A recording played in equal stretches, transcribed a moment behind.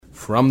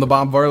From the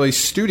Bob Varley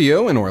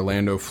Studio in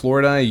Orlando,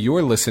 Florida,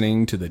 you're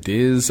listening to the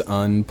Diz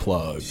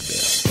Unplugged.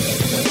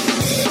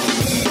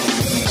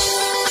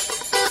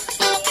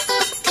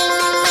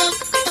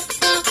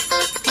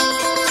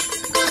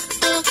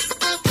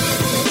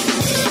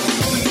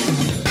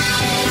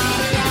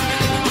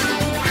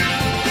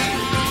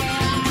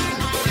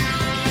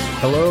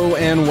 Hello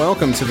and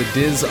welcome to the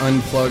Diz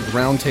Unplugged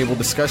Roundtable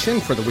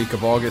discussion for the week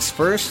of August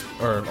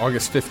 1st, or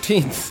August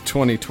 15th,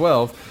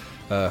 2012.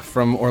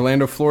 From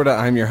Orlando, Florida,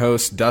 I'm your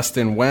host,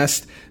 Dustin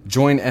West,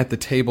 joined at the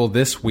table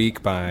this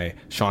week by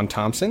Sean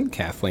Thompson,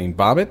 Kathleen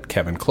Bobbitt,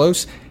 Kevin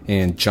Close,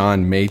 and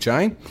John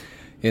Magi.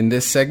 In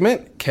this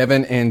segment,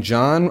 Kevin and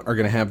John are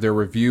going to have their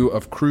review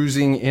of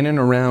cruising in and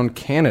around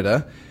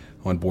Canada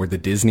on board the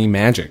Disney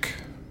Magic.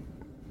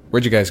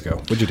 Where'd you guys go?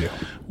 What'd you do?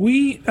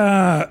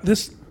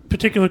 This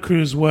particular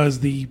cruise was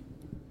the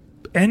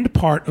end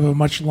part of a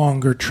much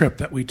longer trip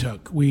that we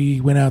took.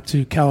 We went out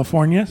to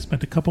California,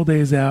 spent a couple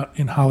days out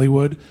in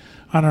Hollywood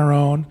on our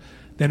own.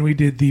 Then we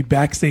did the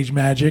Backstage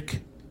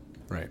Magic,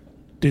 right,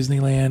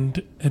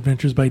 Disneyland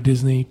Adventures by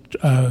Disney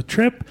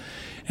trip.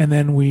 And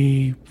then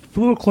we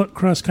flew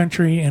across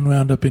country and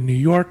wound up in New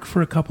York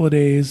for a couple of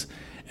days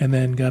and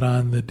then got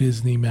on the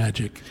Disney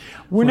Magic.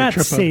 We're not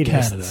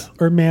sadists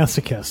or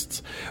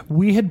masochists.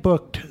 We had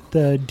booked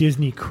the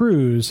Disney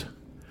cruise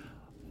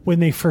when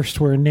they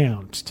first were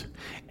announced.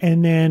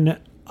 And then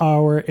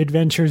our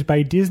Adventures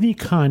by Disney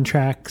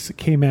contracts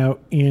came out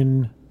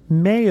in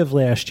May of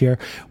last year.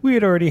 We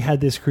had already had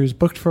this cruise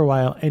booked for a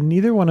while, and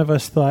neither one of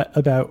us thought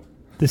about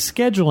the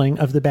scheduling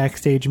of the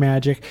Backstage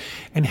Magic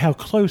and how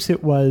close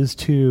it was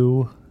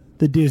to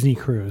the Disney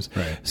cruise.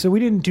 Right. So we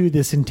didn't do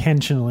this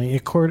intentionally.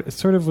 It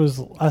sort of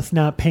was us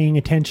not paying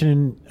attention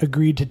and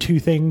agreed to two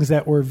things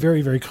that were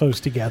very, very close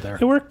together.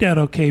 It worked out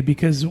okay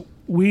because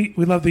we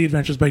love the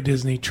Adventures by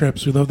Disney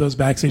trips. We love those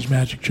Backstage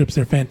Magic trips.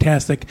 They're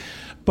fantastic.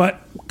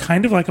 But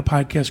kind of like a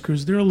podcast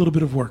cruise, they're a little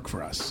bit of work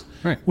for us.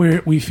 Right.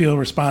 Where we feel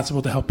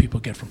responsible to help people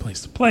get from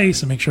place to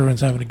place and make sure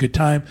everyone's having a good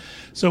time.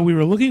 So we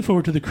were looking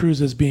forward to the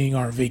cruise as being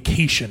our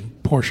vacation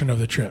portion of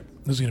the trip.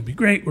 This is going to be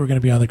great. We're going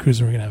to be on the cruise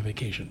and we're going to have a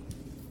vacation.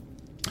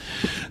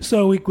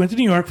 So we went to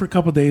New York for a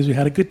couple of days. We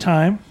had a good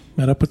time,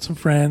 met up with some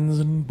friends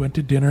and went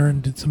to dinner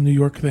and did some New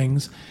York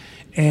things.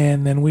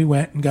 And then we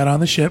went and got on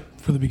the ship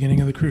for the beginning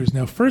of the cruise.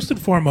 Now, first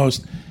and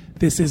foremost,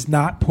 this is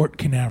not Port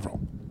Canaveral.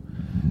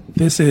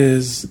 This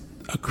is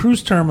a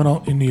cruise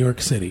terminal in New York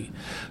City.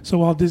 So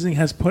while Disney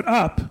has put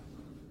up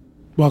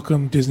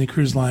Welcome Disney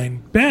Cruise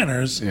Line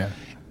banners,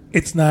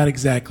 it's not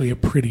exactly a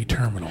pretty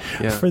terminal.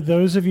 Yeah. For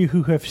those of you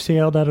who have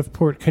sailed out of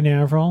Port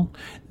Canaveral,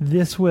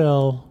 this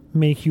will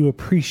make you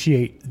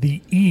appreciate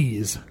the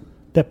ease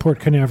that Port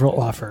Canaveral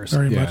offers.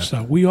 Very much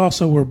so. We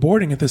also were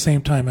boarding at the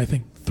same time, I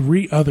think,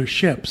 3 other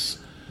ships.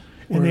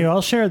 And they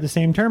all share the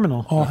same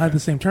terminal. All had the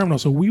same terminal.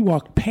 So we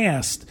walked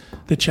past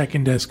the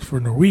check-in desk for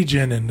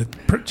Norwegian and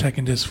the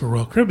check-in desk for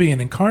Royal Caribbean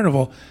and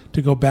Carnival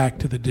to go back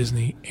to the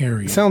Disney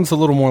area. Sounds a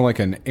little more like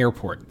an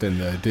airport than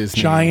the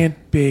Disney.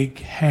 Giant,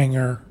 big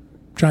hangar,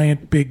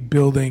 giant, big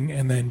building,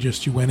 and then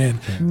just you went in.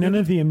 None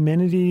of the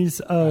amenities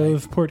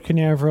of Port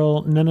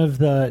Canaveral, none of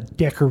the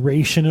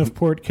decoration of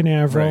Port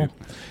Canaveral. Right.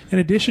 In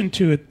addition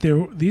to it,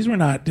 these were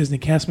not Disney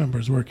cast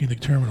members working the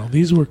terminal.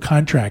 These were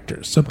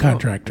contractors,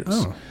 subcontractors.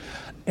 Oh.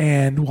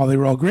 And while they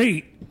were all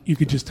great, you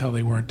could just tell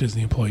they weren't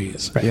Disney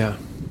employees. Right. Yeah.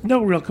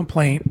 No real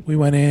complaint. We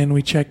went in,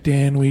 we checked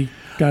in, we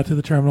got to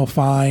the terminal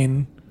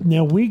fine.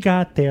 Now, we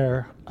got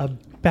there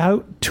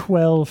about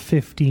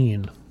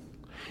 12:15,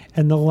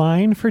 and the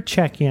line for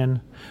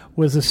check-in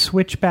was a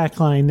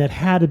switchback line that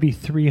had to be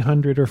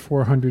 300 or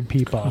 400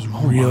 people. It was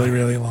really,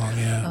 really long,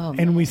 yeah. Oh,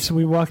 and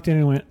we walked in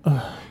and went,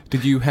 ugh.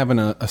 Did you have an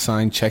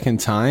assigned check-in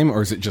time,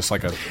 or is it just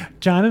like a...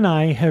 John and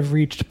I have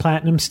reached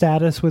platinum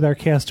status with our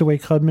Castaway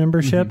Club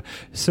membership,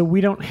 so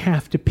we don't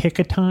have to pick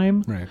a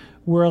time. Right.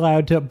 We're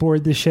allowed to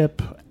board the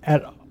ship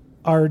at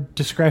our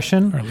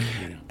discretion.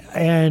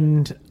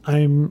 And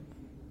I'm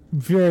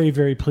very,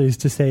 very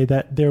pleased to say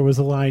that there was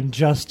a line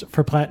just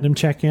for platinum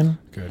check-in.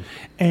 Good.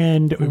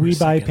 And we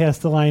bypassed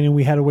the line, and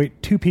we had to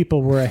wait. 2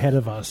 people were ahead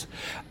of us.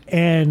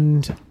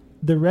 And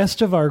the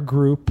rest of our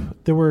group,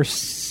 there were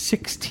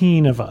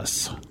 16 of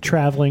us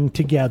traveling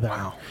together.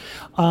 Wow.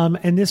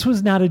 And this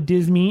was not a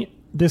Disney.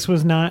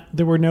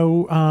 There were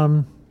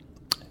no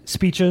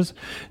speeches.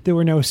 There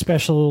were no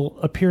special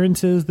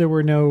appearances. There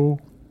were no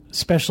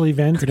special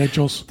events.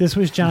 Credentials. This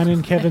was John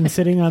and Kevin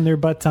sitting on their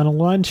butts on a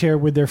lawn chair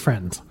with their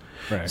friends.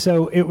 Right.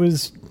 So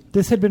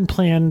this had been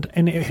planned,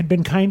 and it had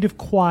been kind of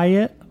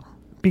quiet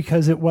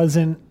because it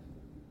wasn't,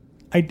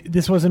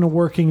 this wasn't a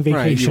working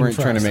vacation. Right, you weren't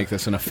for trying us. to make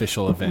this an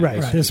official event. Right.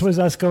 This was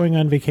us going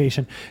on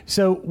vacation.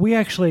 So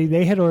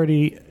they had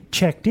already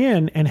checked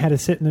in and had to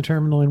sit in the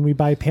terminal, and we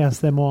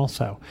bypassed them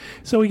also.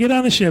 So we get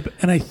on the ship,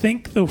 and I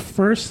think the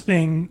first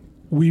thing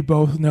we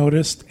both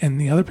noticed, and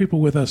the other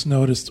people with us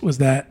noticed, was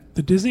that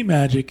the Disney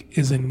Magic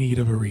is in need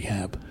of a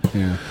rehab.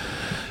 Yeah.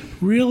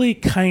 Really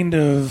kind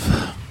of,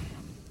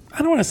 I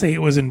don't want to say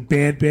it was in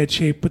bad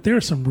shape, but there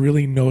are some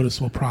really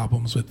noticeable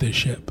problems with this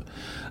ship.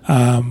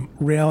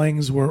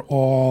 Railings were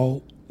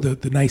all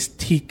the nice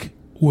teak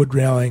wood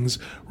railings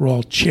were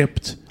all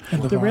chipped.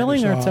 And the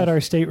railing outside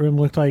our stateroom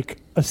looked like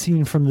a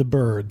scene from The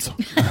Birds.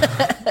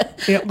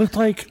 It looked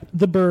like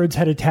the birds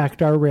had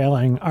attacked our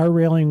railing. Our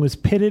railing was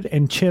pitted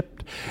and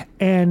chipped.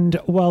 And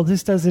while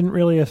this doesn't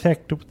really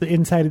affect the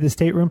inside of the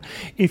stateroom,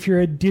 if you're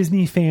a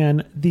Disney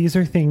fan, these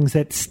are things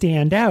that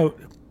stand out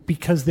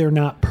because they're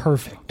not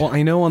perfect. Well,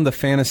 I know on the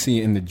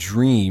Fantasy and the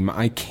Dream,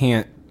 I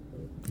can't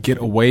get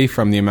away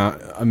from the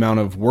amount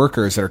of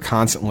workers that are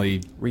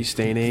constantly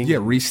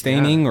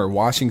restaining or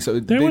washing. So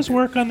there was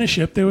work on the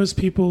ship. There was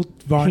people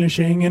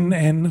varnishing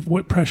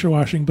and pressure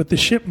washing, but the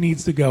ship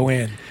needs to go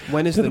in.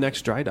 When is the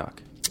next dry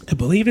dock? I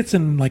believe it's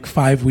in like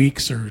 5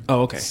 weeks or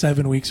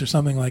 7 weeks or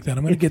something like that.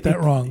 I'm going to get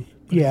that wrong.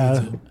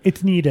 Yeah,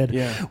 it's needed.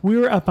 Yeah. We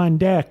were up on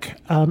deck.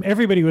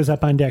 Everybody was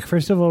up on deck.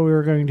 First of all, we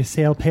were going to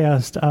sail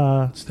past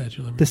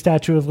the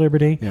Statue of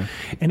Liberty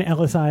and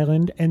Ellis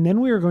Island. And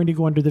then we were going to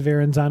go under the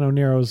Verrazano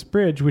Narrows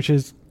Bridge, which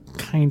is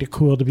kind of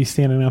cool to be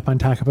standing up on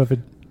top of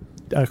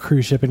a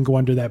cruise ship and go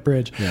under that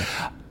bridge.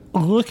 Yeah.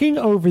 Looking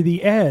over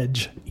the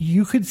edge,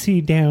 you could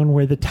see down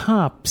where the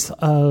tops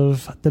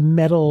of the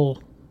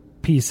metal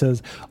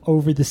pieces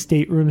over the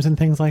staterooms and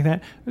things like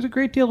that. There's a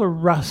great deal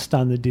of rust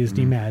on the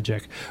Disney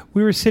Magic.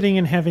 We were sitting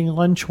and having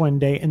lunch one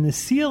day, and the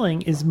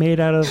ceiling is made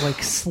out of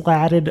like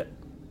slatted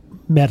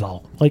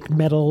metal,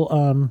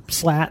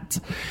 slats,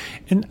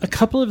 and a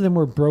couple of them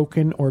were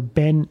broken or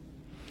bent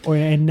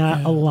and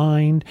not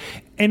aligned.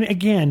 And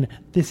again,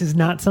 this is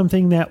not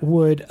something that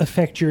would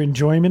affect your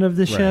enjoyment of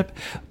the ship,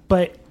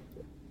 but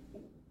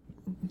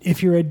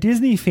if you're a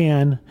Disney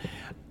fan,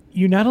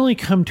 you not only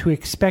come to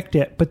expect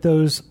it, but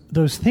those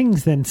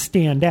things then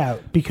stand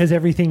out because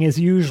everything is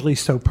usually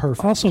so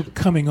perfect. Also,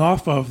 coming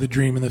off of the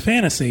Dream and the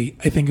Fantasy,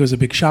 I think it was a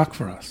big shock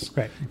for us.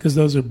 Right. Because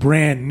those are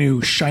brand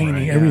new,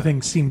 shiny,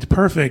 everything seemed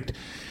perfect.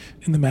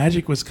 And the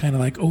Magic was kind of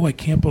like, oh, I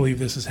can't believe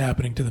this is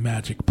happening to the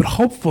Magic. But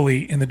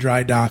hopefully in the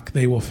dry dock,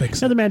 they will fix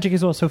it. Now, the Magic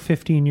is also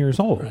 15 years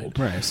old.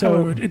 Right.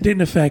 So it didn't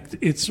affect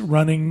its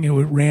running. It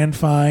ran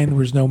fine. There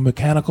was no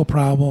mechanical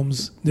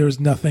problems. There was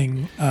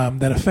nothing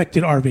that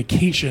affected our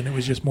vacation. It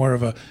was just more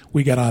of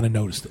we got on and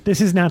noticed it.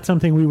 This is not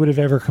something we would have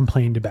ever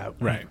complained about.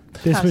 Right.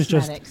 This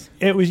Cosmetics.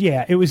 it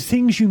was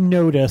things you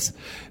notice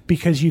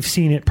because you've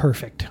seen it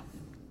perfect.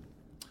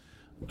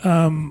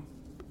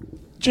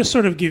 Just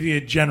sort of give you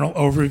a general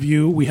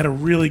overview. We had a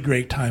really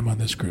great time on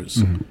this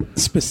cruise,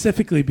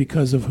 specifically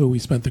because of who we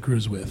spent the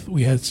cruise with.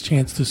 We had a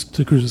chance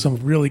to cruise with some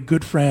really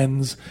good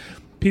friends,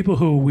 people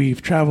who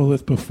we've traveled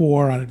with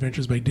before on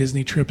Adventures by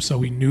Disney trips, so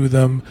we knew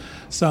them.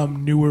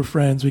 Some newer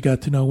friends we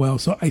got to know well.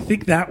 So I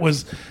think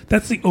that's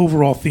the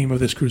overall theme of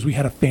this cruise. We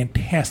had a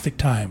fantastic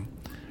time.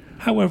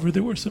 However,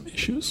 there were some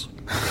issues.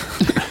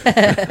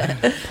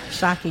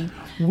 Shocking.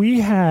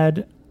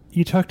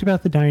 You talked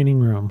about the dining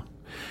room.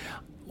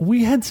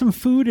 We had some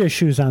food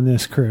issues on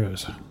this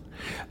cruise.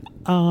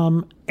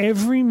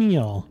 Every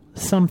meal,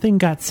 something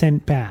got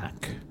sent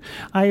back.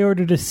 I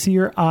ordered a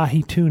sear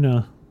ahi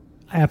tuna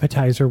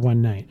appetizer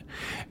one night,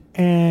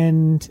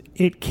 and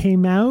it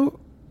came out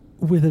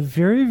with a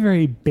very,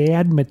 very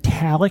bad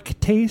metallic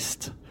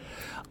taste,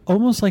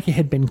 almost like it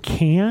had been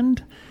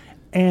canned.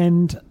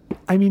 And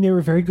I mean, they were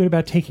very good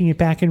about taking it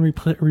back and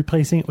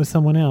replacing it with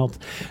someone else.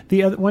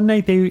 One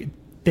night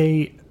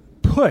they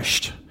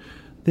pushed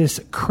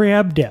this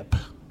crab dip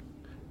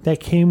that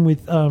came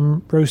with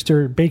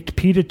roaster baked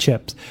pita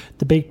chips.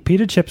 The baked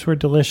pita chips were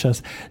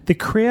delicious. The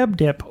crab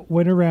dip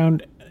went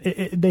around.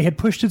 They had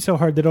pushed it so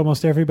hard that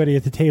almost everybody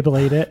at the table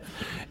ate it,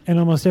 and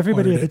almost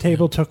everybody at the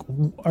table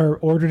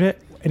ordered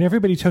it, and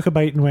everybody took a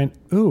bite and went,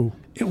 "Ooh!"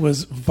 It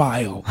was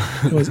vile.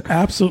 It was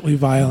absolutely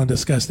vile and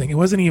disgusting. It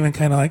wasn't even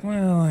kind of like,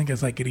 well, I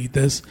guess I could eat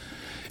this.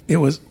 It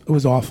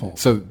was awful.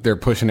 So they're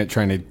pushing it,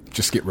 trying to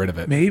just get rid of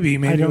it. Maybe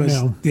it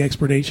was the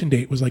expiration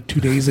date was like 2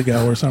 days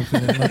ago or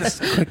something. And let's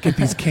get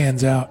these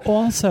cans out.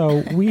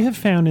 Also, we have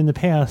found in the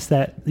past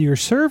that your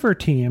server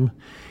team,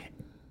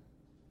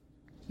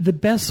 the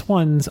best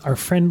ones are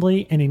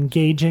friendly and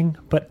engaging,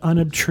 but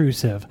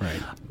unobtrusive.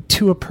 Right.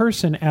 To a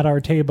person at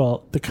our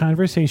table, the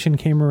conversation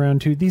came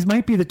around to, these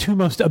might be the two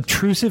most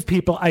obtrusive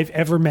people I've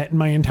ever met in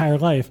my entire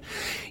life.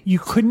 You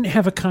couldn't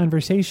have a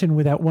conversation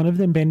without one of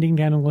them bending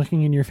down and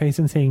looking in your face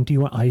and saying, "Do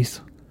you want ice?"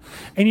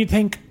 And you'd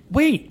think,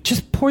 wait,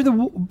 just pour the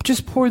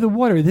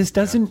water. This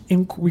doesn't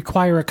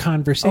require a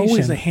conversation.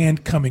 Always a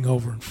hand coming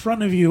over in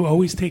front of you,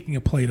 always taking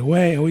a plate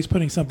away, always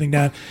putting something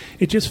down.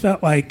 It just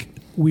felt like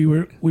we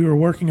were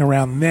working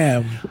around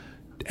them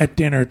at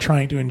dinner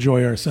trying to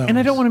enjoy ourselves. And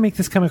I don't want to make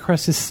this come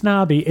across as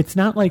snobby. It's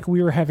not like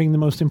we were having the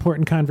most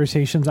important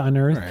conversations on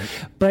earth,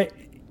 but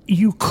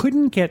you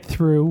couldn't get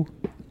through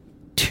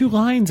 2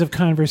 lines of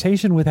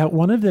conversation without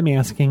one of them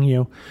asking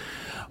you,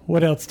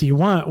 "What else do you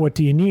want? What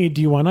do you need?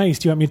 Do you want ice?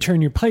 Do you want me to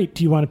turn your plate?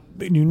 Do you want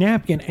a new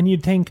napkin?" And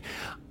you'd think,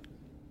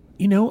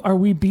 are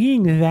we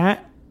being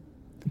that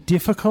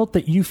difficult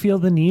that you feel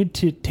the need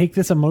to take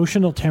this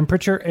emotional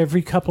temperature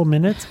every couple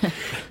minutes?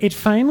 It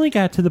finally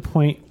got to the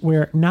point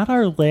where, not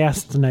our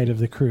last night of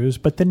the cruise,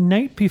 but the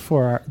night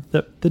before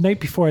the night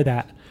before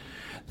that,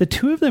 The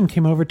two of them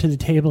came over to the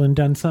table and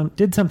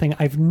did something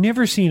I've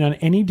never seen on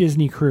any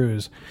Disney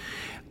cruise.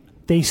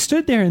 They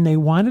stood there and they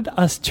wanted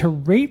us to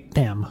rate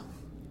them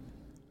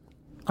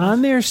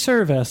on their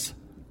service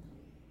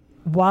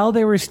while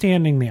they were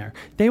standing there.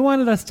 They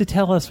wanted us to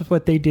tell us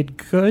what they did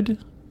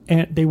good,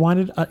 and they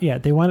wanted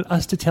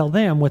us to tell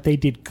them what they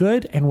did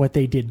good and what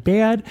they did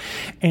bad,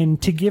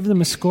 and to give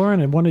them a score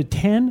on a 1 to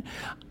 10.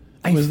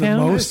 It was the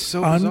most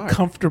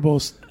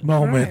uncomfortable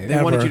moment ever.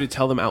 They wanted you to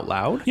tell them out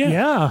loud?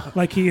 Yeah.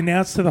 Like he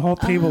announced to the whole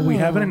table, we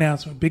have an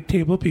announcement, big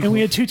table of people. And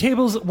we had two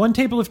tables, one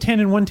table of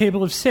 10 and one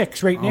table of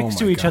 6 right next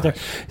to each other.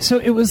 So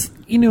it was,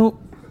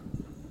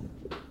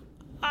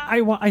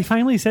 I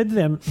finally said to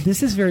them,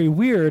 this is very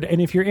weird,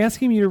 and if you're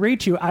asking me to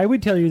rate you, I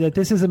would tell you that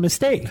this is a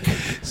mistake.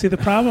 See, the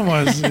problem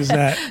is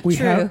that we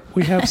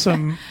have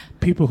some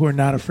people who are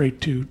not afraid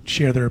to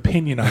share their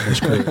opinion on this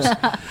cruise.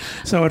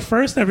 So at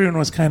first, everyone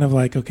was kind of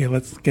like, okay,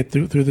 let's get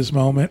through this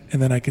moment,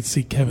 and then I could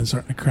see Kevin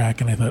starting to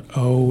crack, and I thought,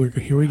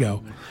 here we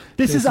go.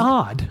 This is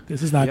odd.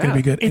 This is not going to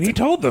be good. And he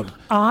told them.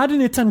 Odd,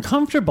 and it's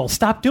uncomfortable.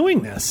 Stop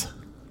doing this.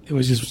 It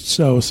was just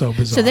so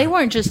bizarre. So they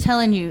weren't just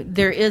telling you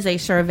there is a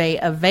survey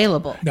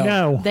available.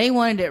 No. They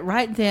wanted it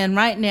right then,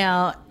 right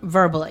now,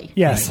 verbally.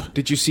 Yes. Right.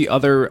 Did you see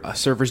other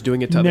servers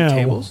doing it to other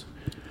tables?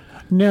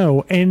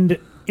 No, and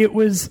it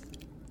was...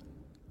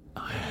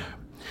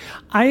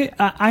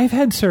 I've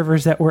had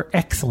servers that were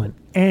excellent,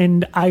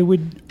 and I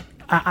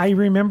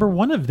remember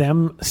one of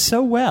them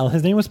so well.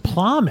 His name was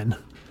Plamen.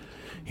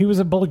 He was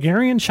a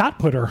Bulgarian shot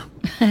putter.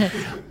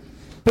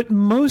 But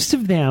most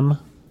of them...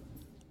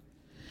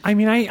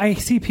 I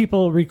see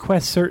people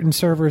request certain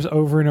servers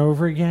over and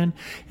over again,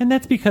 and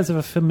that's because of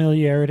a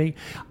familiarity.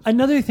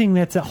 Another thing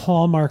that's a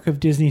hallmark of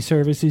Disney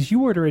service is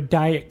you order a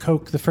Diet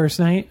Coke the first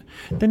night.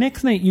 The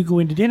next night you go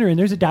into dinner and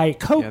there's a Diet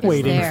Coke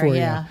waiting for you.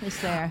 Yeah, it's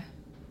there.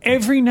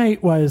 Every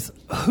night was,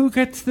 who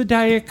gets the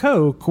Diet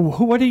Coke?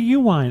 What do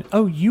you want?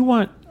 Oh, you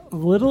want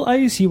little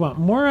ice? You want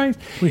more ice?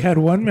 We had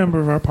one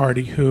member of our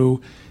party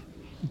who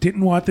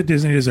didn't want the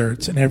Disney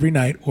desserts and every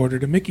night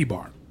ordered a Mickey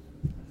bar.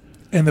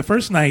 And the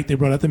first night, they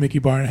brought out the Mickey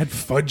bar and it had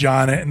fudge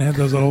on it and had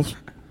those little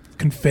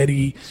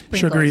confetti,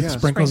 sugary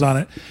sprinkles on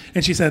it.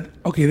 And she said,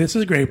 okay, this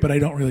is great, but I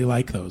don't really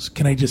like those.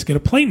 Can I just get a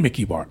plain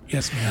Mickey bar?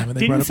 Yes, ma'am. And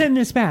they didn't send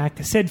this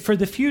back. Said, for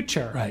the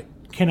future, right?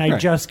 Can I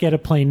just get a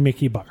plain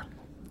Mickey bar?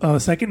 The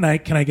second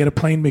night, can I get a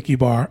plain Mickey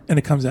bar? And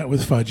it comes out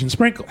with fudge and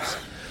sprinkles.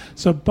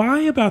 So by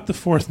about the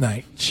fourth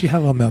night, she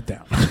had a little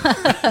meltdown.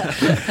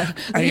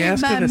 I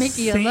asked her the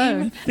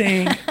same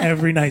thing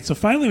every night. So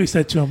finally we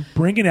said to him,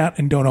 bring it out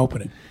and don't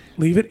open it.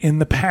 Leave it in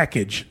the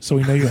package so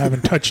we know you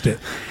haven't touched it.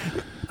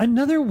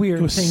 Another weird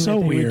thing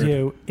that they would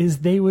do is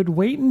they would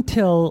wait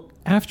until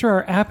after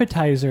our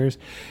appetizers,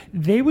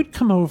 they would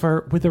come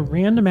over with a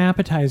random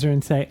appetizer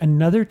and say,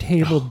 another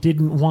table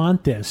didn't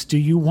want this. Do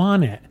you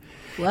want it?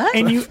 What?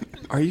 And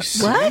Are you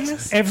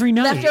serious? Every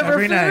night. Leftover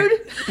every food?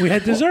 Night. We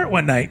had dessert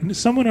one night. And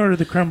someone ordered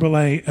the creme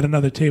brulee at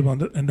another table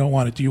and don't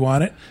want it. Do you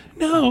want it?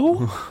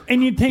 No.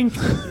 And you'd think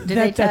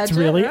that's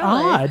really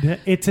odd.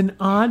 It's an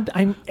odd...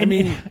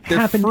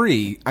 they're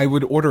free. I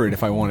would order it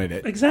if I wanted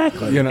it.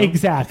 Exactly.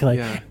 Exactly.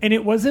 Yeah. And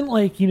it wasn't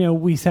like,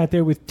 we sat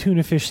there with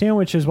tuna fish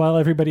sandwiches while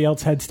everybody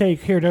else had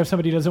steak. Here,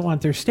 somebody doesn't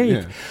want their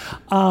steak.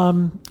 Yeah.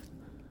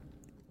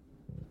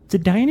 The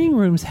dining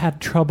rooms had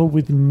trouble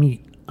with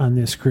meat on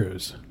this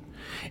cruise.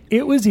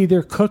 It was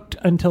either cooked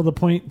until the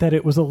point that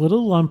it was a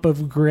little lump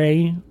of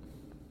gray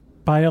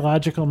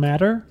biological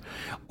matter,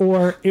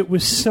 or it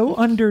was so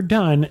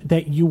underdone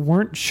that you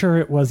weren't sure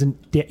it wasn't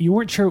you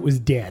weren't sure it was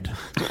dead.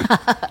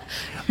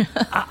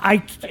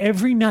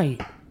 Every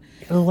night,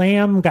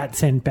 lamb got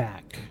sent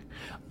back.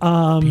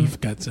 Beef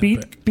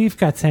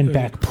got sent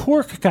back.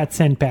 Pork got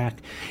sent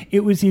back.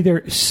 It was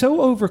either so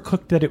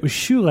overcooked that it was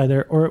shoe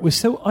leather, or it was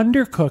so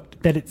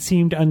undercooked that it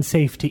seemed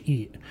unsafe to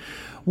eat.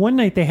 One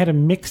night they had a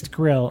mixed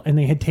grill, and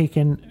they had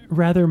taken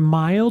rather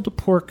mild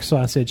pork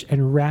sausage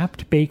and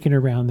wrapped bacon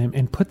around them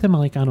and put them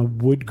on a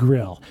wood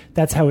grill.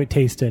 That's how it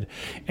tasted.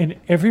 And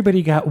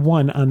everybody got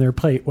one on their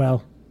plate.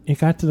 Well, it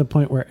got to the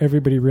point where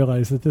everybody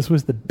realized that this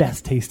was the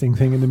best tasting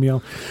thing in the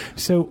meal.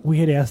 So we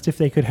had asked if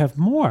they could have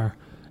more,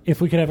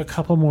 if we could have a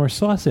couple more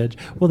sausage.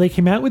 Well, they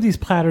came out with these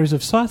platters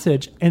of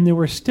sausage, and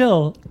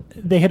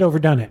they had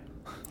overdone it.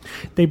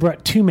 They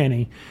brought too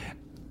many.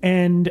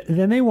 And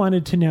then they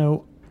wanted to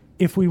know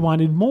if we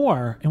wanted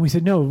more. And we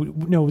said,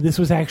 no, this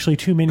was actually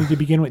too many to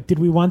begin with. Did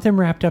we want them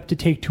wrapped up to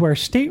take to our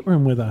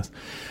stateroom with us?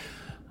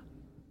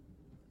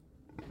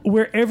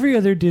 Where every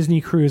other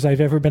Disney cruise I've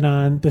ever been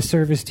on, the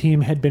service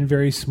team had been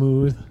very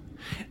smooth.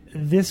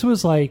 This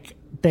was like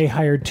they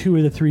hired 2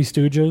 of the 3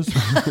 Stooges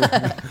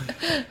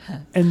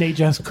and they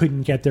just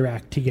couldn't get their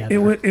act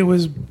together. It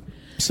was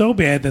so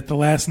bad that the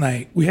last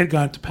night, we had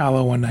gone to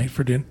Palo one night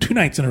for dinner, 2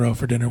 nights in a row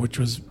for dinner, which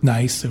was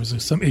nice. There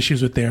was some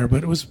issues with there,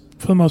 but it was,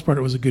 for the most part,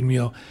 it was a good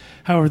meal.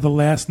 However, the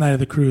last night of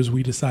the cruise,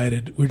 we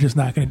decided we're just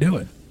not going to do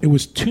it. It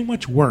was too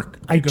much work.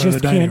 I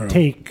just can't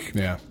take,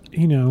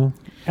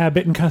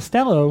 Abbott and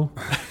Costello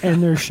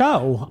and their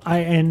show.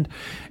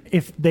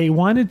 if they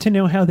wanted to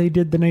know how they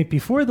did the night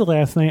before the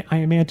last night, I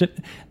imagine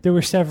there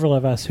were several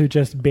of us who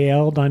just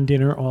bailed on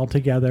dinner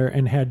altogether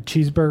and had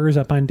cheeseburgers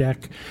up on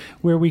deck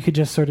where we could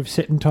just sort of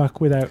sit and talk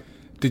without...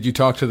 Did you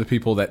talk to the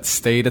people that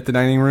stayed at the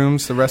dining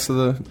rooms the rest of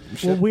the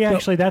ship? Well, we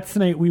actually, that's the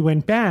night we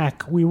went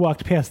back. We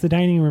walked past the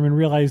dining room and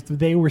realized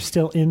they were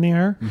still in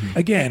there. Mm-hmm.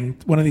 Again,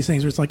 one of these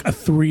things where it's like a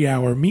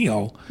 3-hour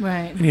meal.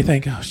 Right. And you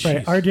think, oh, shit.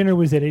 Right. Our dinner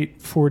was at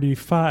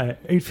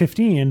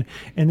 8:15,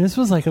 and this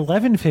was like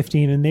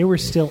 11:15, and they were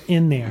still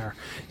in there.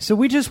 So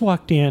we just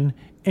walked in,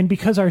 and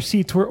because our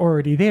seats were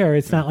already there,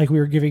 it's not like we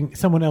were giving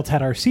someone else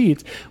had our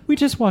seats. We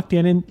just walked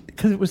in, and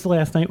because it was the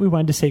last night, we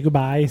wanted to say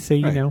goodbye, say,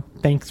 you know,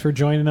 thanks for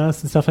joining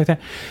us and stuff like that.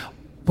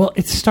 Well,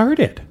 it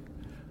started.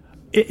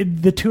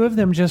 The two of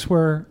them just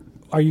were,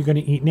 are you going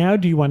to eat now?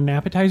 Do you want an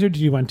appetizer? Do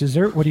you want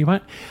dessert? What do you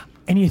want?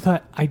 And you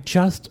thought, I'm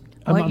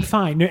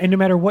fine. And no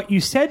matter what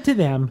you said to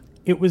them,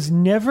 it was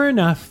never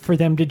enough for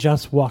them to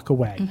just walk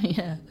away.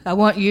 Yeah. I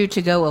want you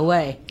to go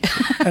away.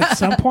 At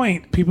some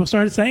point, people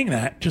started saying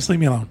that. Just leave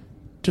me alone.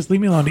 Just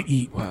leave me alone to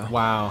eat.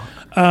 Wow.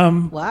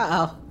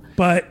 Wow.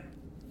 But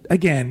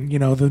again, you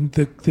know,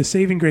 the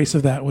saving grace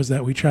of that was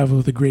that we traveled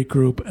with a great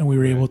group and we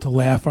were able to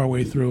laugh our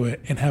way through it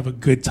and have a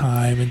good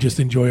time and just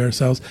enjoy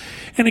ourselves.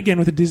 And again,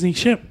 with a Disney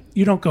ship,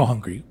 you don't go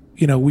hungry.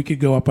 You know, we could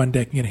go up on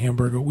deck and get a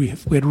hamburger. We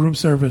had room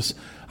service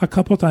a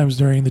couple of times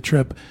during the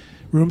trip.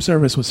 Room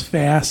service was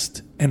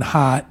fast and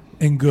hot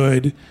and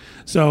good.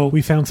 So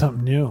we found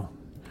something new.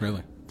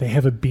 Really? They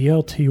have a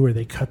BLT where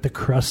they cut the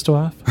crust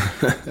off.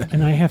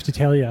 And I have to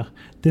tell you,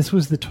 this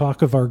was the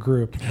talk of our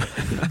group.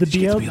 The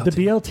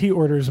BLT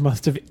orders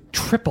must have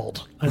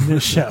tripled on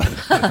this show.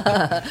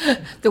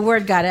 The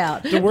word got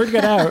out. The word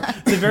got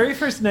out. The very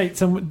first night,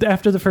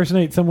 after the first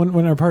night, someone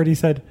when our party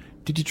said,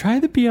 did you try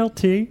the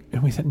BLT?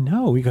 And we said,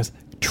 no. He goes,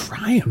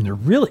 try them. They're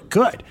really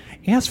good.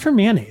 Ask for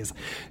mayonnaise.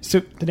 So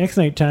the next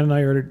night, John and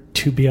I ordered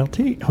 2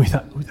 BLT. And we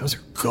thought, those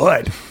are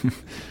good.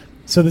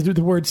 So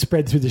the word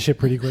spread through the ship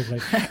pretty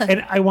quickly.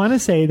 And I want to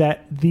say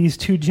that these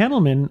two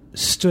gentlemen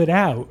stood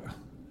out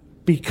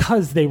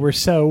because they were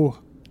so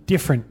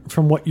different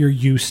from what you're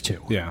used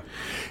to. Yeah.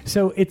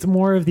 So it's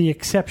more of the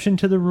exception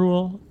to the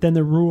rule than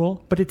the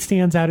rule, but it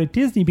stands out at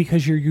Disney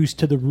because you're used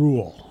to the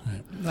rule.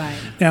 Right.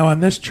 Now,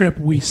 on this trip,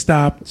 we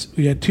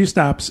had 2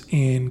 stops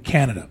in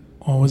Canada.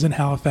 One was in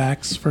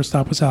Halifax. First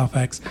stop was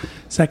Halifax.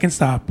 Second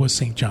stop was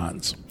St.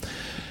 John's.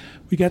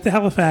 We got to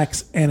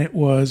Halifax, and it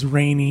was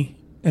rainy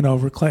and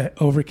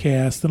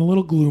overcast and a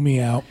little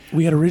gloomy out.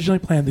 We had originally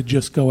planned to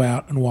just go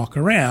out and walk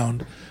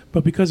around,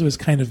 but because it was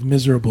kind of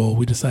miserable,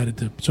 we decided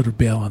to sort of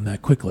bail on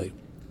that quickly.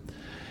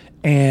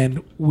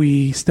 And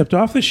we stepped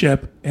off the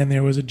ship, and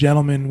there was a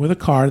gentleman with a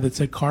car that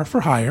said car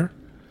for hire.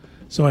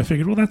 So I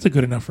figured, well, that's a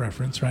good enough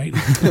reference, right?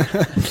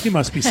 He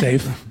must be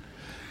safe.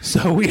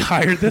 So we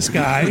hired this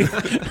guy,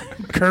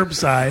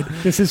 curbside.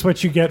 This is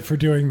what you get for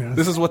doing this.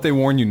 This is what they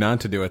warn you not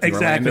to do at the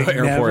Orlando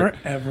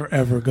airport. Never,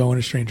 ever go in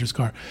a stranger's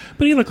car.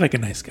 But he looked like a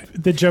nice guy.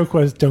 The joke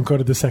was, don't go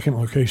to the second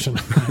location.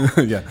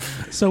 Yeah.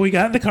 So we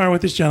got in the car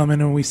with this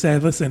gentleman, and we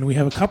said, listen, we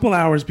have a couple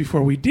hours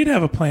before we did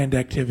have a planned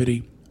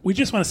activity. We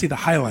just want to see the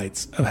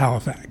highlights of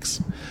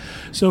Halifax.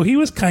 So he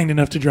was kind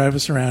enough to drive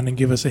us around and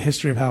give us a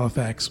history of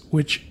Halifax,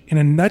 which, in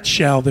a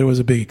nutshell, there was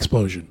a big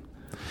explosion.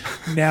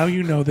 Now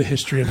you know the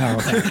history of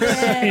Halifax.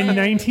 In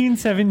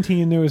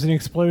 1917, there was an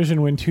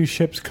explosion when 2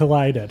 ships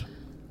collided.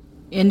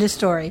 End of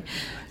story.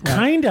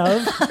 Kind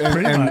of.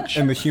 Pretty much.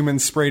 And the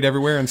humans sprayed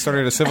everywhere and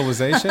started a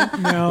civilization?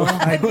 No.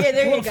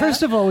 There you go.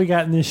 First of all, we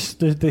got in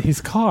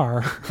his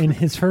car, and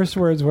his first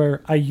words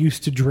were, I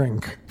used to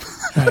drink.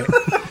 Right.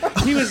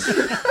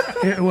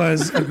 It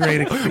was a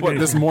great experience. What,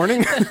 this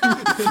morning?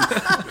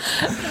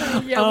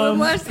 Yeah, what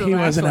was the He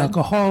last was an one?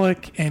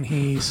 alcoholic, and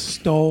he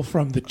stole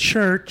from the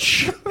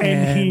church,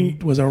 and he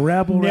was a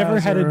rabble Never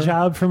had a rouser.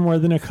 job for more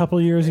than a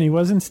couple years, and he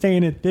wasn't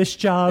staying at this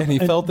job. And he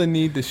felt the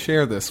need to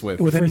share this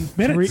with Within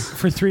minutes.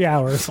 for 3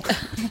 hours.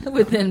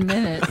 Within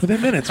minutes.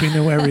 Within minutes, we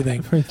knew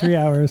everything. For 3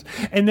 hours.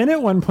 And then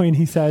at one point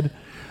he said,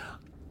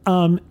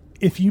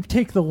 if you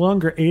take the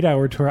longer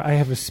 8-hour tour, I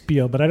have a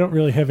spiel, but I don't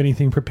really have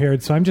anything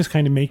prepared, so I'm just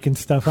kind of making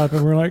stuff up.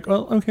 And we're like,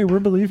 well, okay, we're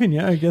believing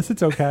you. I guess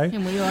it's okay.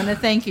 And we want to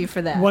thank you for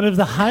that. One of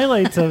the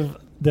highlights of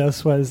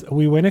this was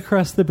we went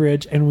across the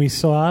bridge and we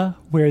saw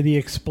where the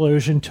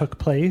explosion took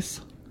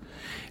place.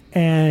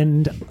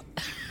 And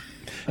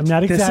I'm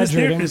not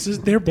exaggerating. This is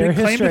their big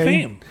claim to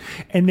fame.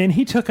 And then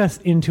he took us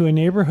into a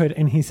neighborhood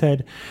and he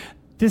said,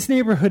 this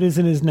neighborhood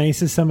isn't as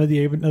nice as some of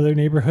the other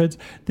neighborhoods.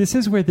 This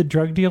is where the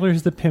drug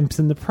dealers, the pimps,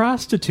 and the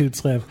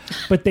prostitutes live.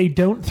 But they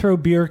don't throw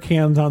beer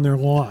cans on their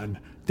lawn.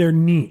 They're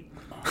neat.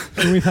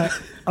 And we thought,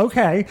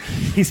 okay.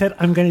 He said,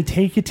 I'm going to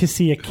take you to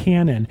see a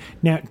cannon.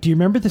 Now, do you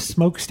remember the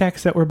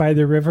smokestacks that were by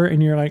the river?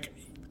 And you're like,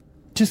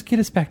 just get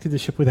us back to the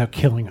ship without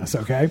killing us,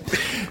 okay?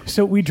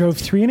 So we drove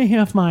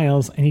 3.5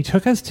 miles, and he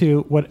took us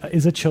to what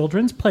is a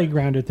children's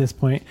playground at this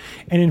point.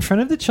 And in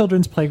front of the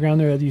children's playground,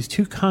 there are these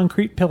 2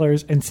 concrete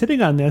pillars, and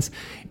sitting on this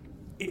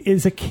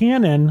is a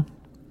cannon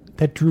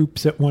that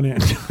droops at one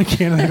end. A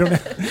cannon, I don't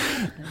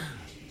know.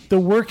 The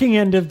working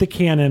end of the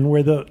cannon,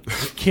 where the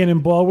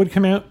cannonball would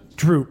come out,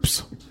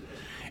 droops.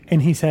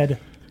 And he said,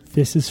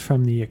 this is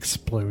from the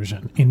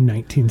explosion in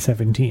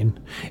 1917.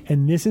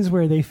 And this is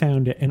where they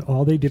found it. And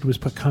all they did was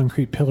put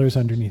concrete pillars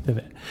underneath of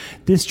it.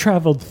 This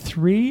traveled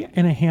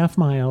 3.5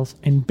 miles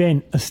and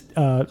bent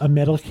a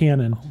metal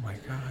cannon. Oh, my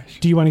gosh.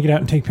 Do you want to get out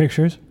and take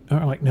pictures?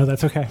 I'm like, no,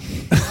 that's okay.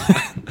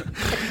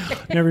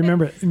 Now,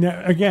 remember,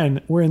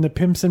 again, we're in the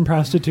pimps and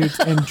prostitutes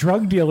and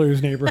drug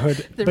dealers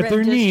neighborhood. The but red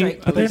they're neat.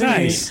 district. But they're They're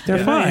nice. neat.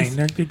 They're fine.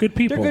 nice. They're good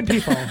people. They're good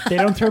people. They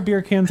don't throw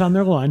beer cans on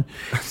their lawn.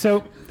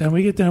 So Then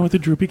we get down with the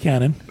droopy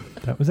cannon,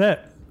 that was it.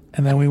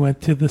 and then we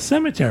went to the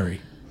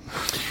cemetery.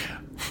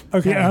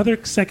 Okay. The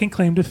other second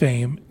claim to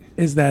fame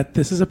is that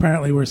this is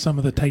apparently where some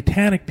of the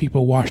Titanic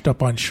people washed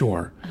up on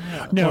shore.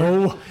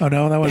 No. Oh,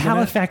 no, that wasn't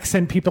Halifax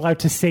sent people out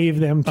to save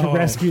them, to Oh,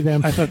 rescue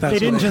them. I thought that's they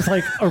didn't what- just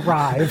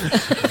arrive.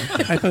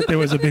 it. I thought there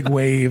was a big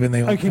wave, and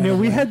they Okay, no,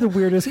 we had the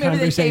weirdest Maybe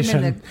they came in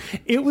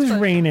conversation. It was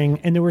raining,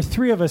 and there were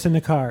 3 of us in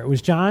the car. It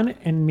was John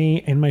and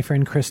me and my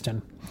friend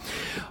Kristen.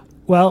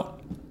 Well,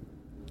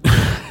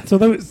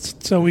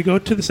 So we go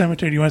to the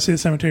cemetery. Do you want to see the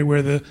cemetery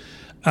where the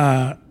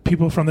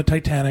people from the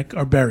Titanic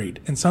are buried?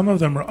 And some of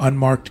them are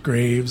unmarked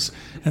graves,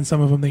 and some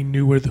of them they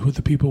knew who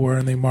the people were,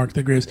 and they marked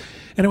the graves.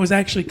 And it was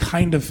actually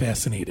kind of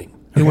fascinating.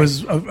 It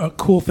was a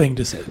cool thing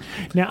to see.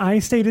 now I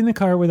stayed in the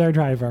car with our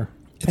driver.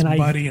 It's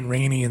muddy and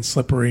rainy and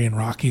slippery and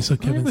rocky. So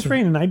It Kevin was said,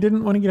 raining. I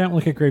didn't want to get out and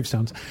look at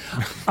gravestones.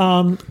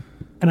 And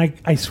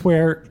I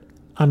swear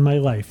on my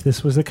life,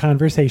 this was a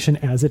conversation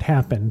as it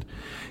happened.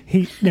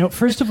 Now,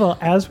 first of all,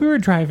 as we were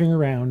driving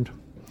around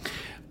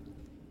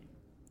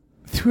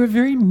through a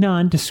very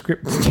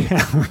nondescript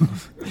town,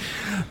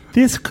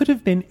 this could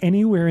have been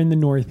anywhere in the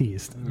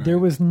Northeast. Right. There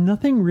was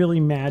nothing really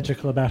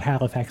magical about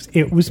Halifax.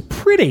 It was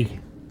pretty,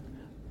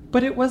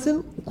 but it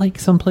wasn't like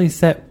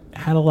someplace that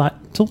had a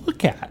lot to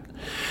look at.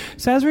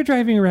 So as we're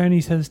driving around, he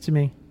says to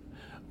me,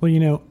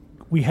 well,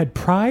 we had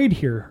Pride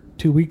here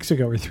 2 weeks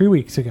ago or 3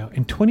 weeks ago,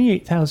 and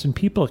 28,000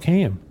 people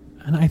came.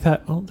 And I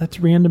thought, well, that's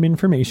random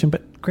information,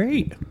 but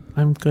great.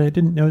 I'm glad I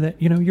didn't know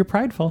that, you're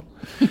prideful.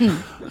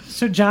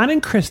 So John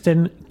and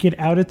Kristen get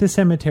out at the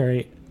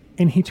cemetery,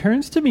 and he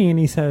turns to me and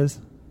he says,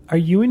 are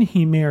you and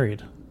he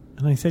married?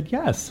 And I said,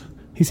 yes.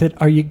 He said,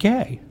 are you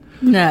gay?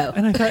 No.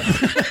 And I thought,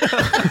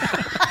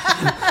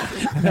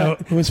 no,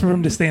 it was for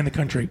him to stay in the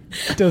country.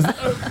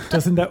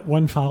 doesn't that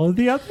one follow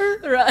the other?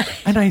 Right.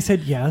 And I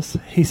said, yes.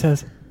 He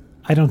says,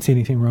 I don't see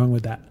anything wrong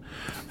with that.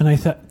 And I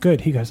thought,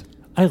 good. He goes,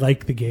 I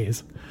like the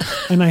gays.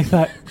 And I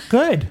thought,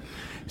 good.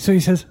 So he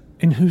says,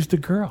 and who's the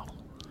girl?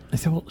 I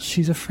said, well,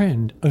 she's a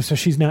friend. Oh, so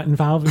she's not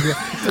involved with you?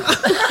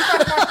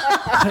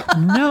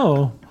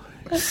 No.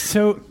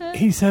 So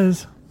he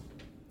says,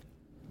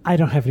 I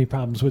don't have any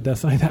problems with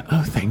this. And I thought,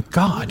 oh, thank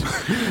God.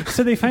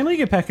 So they finally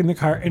get back in the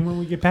car. And when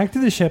we get back to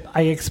the ship,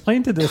 I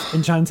explained to this.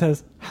 And John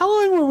says, how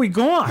long were we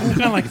gone?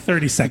 Not like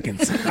 30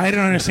 seconds. I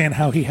don't understand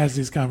how he has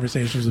these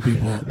conversations with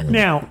people.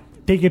 Now,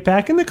 they get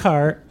back in the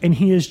car, and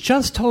he has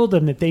just told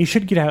them that they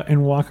should get out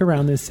and walk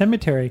around this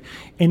cemetery.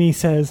 And he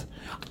says,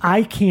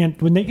 I can't.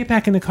 When they get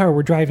back in the car,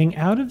 we're driving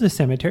out of the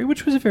cemetery,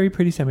 which was a very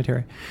pretty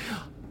cemetery.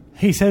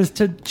 He says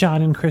to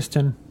John and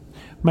Kristen,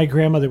 my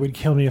grandmother would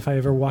kill me if I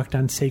ever walked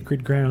on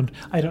sacred ground.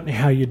 I don't know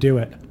how you do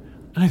it.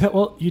 And I thought,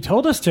 well, you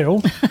told us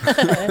to.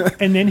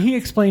 And then he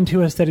explained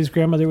to us that his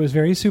grandmother was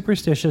very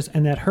superstitious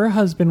and that her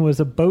husband was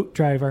a boat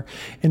driver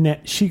and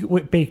that she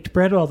baked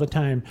bread all the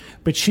time.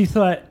 But she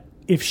thought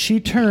if she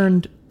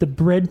turned the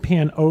bread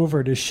pan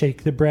over to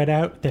shake the bread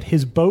out, that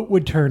his boat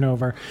would turn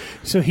over.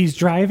 So he's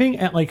driving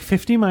at like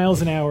 50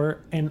 miles an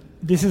hour, and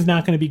this is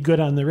not going to be good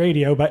on the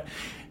radio, but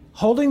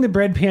holding the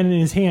bread pan in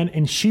his hand,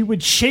 and she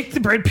would shake the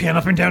bread pan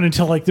up and down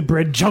until like the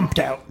bread jumped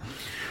out.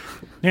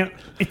 Now,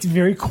 it's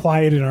very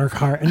quiet in our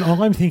car, and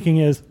all I'm thinking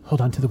is,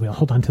 hold on to the wheel,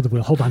 hold on to the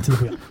wheel, hold on to the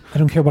wheel. I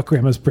don't care what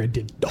Grandma's bread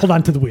did. Hold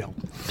on to the wheel.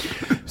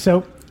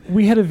 So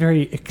we had a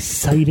very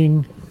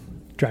exciting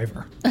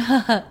driver.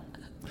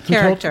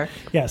 Character.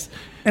 Yes.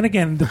 And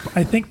again,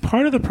 I think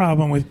part of the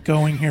problem with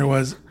going here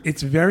was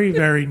it's very,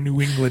 very New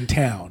England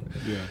town.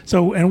 Yeah.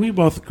 So, and we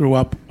both grew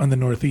up on the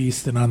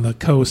Northeast and on the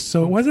coast,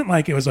 so it wasn't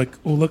like it was like,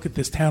 oh, look at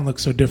this town,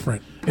 looks so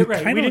different. It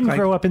Right. kind We of didn't looked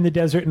grow up in the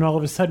desert, and all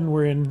of a sudden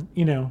we're in,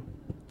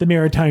 the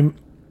maritime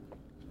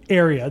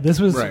area.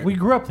 This was Right. we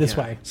grew up this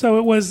way. So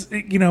it was,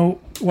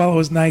 while it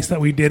was nice that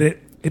we did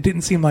it, it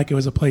didn't seem like it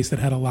was a place that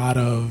had a lot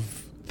of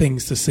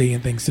things to see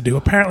and things to do.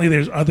 Apparently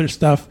there's other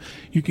stuff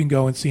you can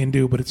go and see and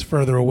do, but it's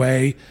further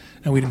away,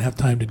 and we didn't have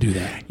time to do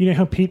that. You know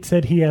how Pete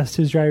said he asked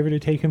his driver to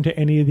take him to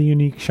any of the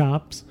unique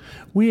shops?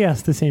 We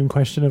asked the same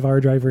question of our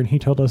driver, and he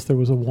told us there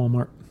was a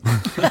Walmart.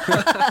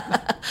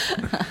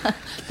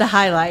 The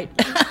highlight.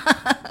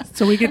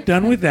 So we get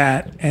done with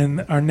that,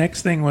 and our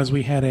next thing was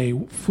we had a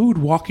food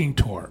walking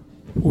tour.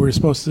 We were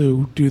supposed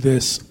to do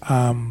this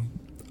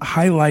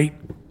highlight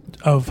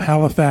of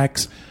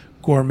Halifax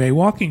gourmet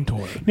walking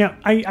tour. Now,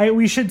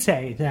 we should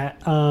say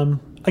that,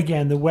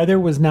 again, the weather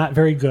was not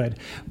very good.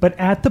 But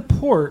at the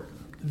port,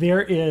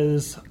 there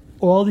is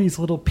all these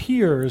little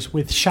piers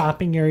with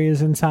shopping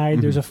areas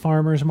inside. There's a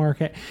farmer's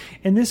market.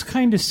 And this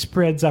kind of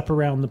spreads up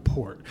around the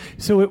port.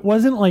 So it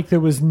wasn't like there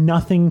was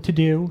nothing to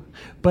do,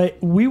 but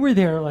we were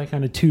there like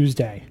on a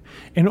Tuesday.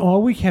 And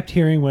all we kept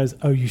hearing was,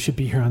 oh, you should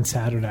be here on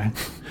Saturday.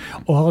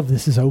 All of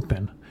this is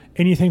open.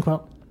 And you think,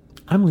 well,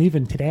 I'm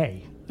leaving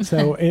today.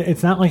 So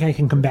it's not like I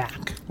can come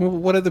back. Well,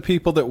 what are the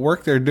people that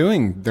work there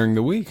doing during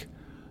the week?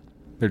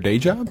 Their day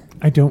job?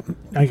 I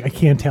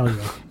can't tell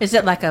you. Is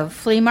it like a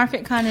flea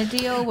market kind of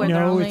deal? Where they're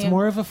No, only it's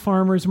more of a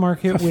farmer's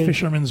market A with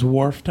fisherman's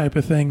wharf type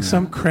of thing.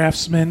 Some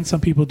craftsmen, some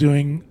people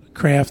doing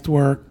craft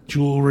work,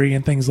 jewelry,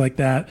 and things like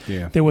that.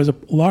 Yeah. There was a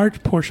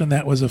large portion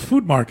that was a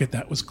food market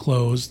that was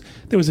closed.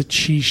 There was a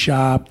cheese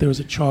shop. There was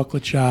a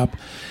chocolate shop.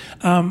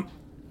 Go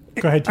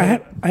ahead,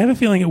 Tim. I have a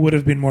feeling it would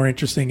have been more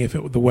interesting if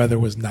the weather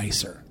was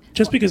nicer.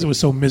 Just because it was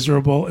so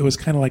miserable, it was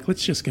kind of like,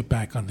 let's just get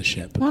back on the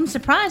ship. Well, I'm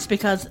surprised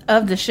because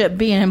of the ship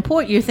being in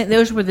port. You think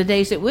those were the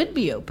days it would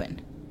be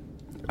open.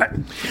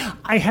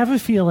 I have a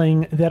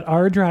feeling that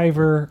our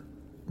driver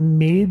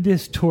made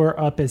this tour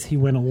up as he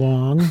went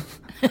along.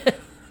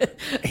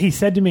 He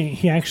said to me,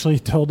 he actually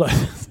told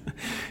us,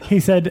 he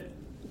said,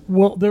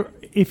 well,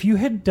 if you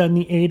had done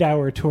the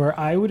 8-hour tour,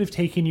 I would have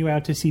taken you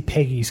out to see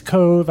Peggy's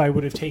Cove. I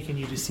would have taken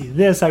you to see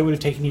this. I would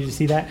have taken you to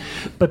see that.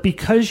 But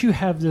because you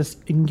have this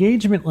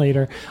engagement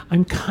later,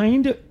 I'm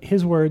kind of,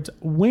 his words,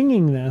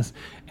 winging this.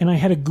 And I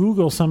had to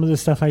Google some of the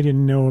stuff I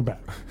didn't know about.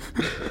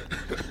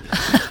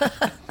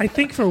 I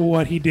think for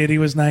what he did, he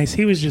was nice.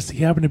 He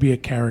happened to be a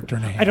character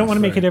and a half. I don't want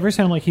to make it ever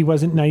sound like he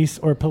wasn't nice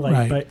or polite,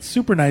 Right. but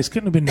Super nice.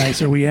 Couldn't have been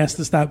nicer. We asked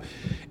to stop.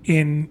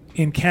 In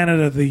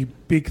Canada, the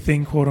big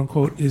thing, quote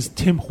unquote, is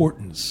Tim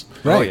Hortons.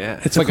 Right. Oh, yeah.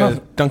 It's like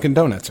a Dunkin'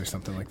 Donuts or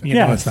something like that. You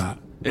know, it's not.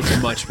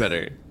 It's much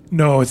better.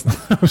 No, it's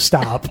not. oh,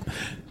 stop.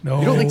 No.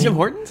 You don't like Tim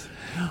Hortons?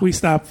 We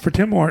stopped for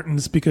Tim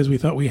Hortons because we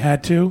thought we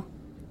had to.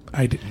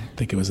 I didn't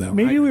think it was that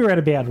Maybe way. we were at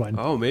a bad one.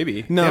 Oh,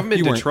 maybe. No, They haven't been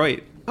you weren't.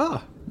 Detroit.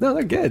 Oh, no,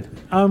 they're good.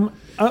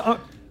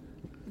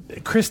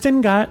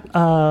 Kristen got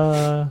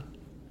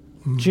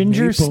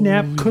ginger Maple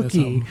snap or cookie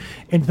something.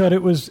 and thought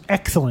it was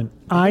excellent.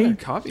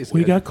 Coffee is good.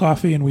 We got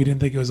coffee and we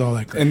didn't think it was all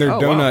that great. And their Oh, wow.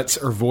 donuts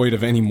are void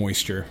of any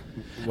moisture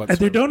And whatsoever.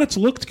 their donuts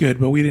looked good,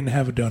 but we didn't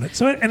have a donut.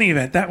 So at any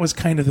event, that was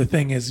kind of the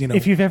thing is,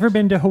 If you've ever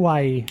been to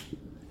Hawaii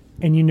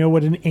and you know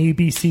what an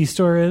ABC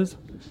store is,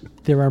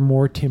 there are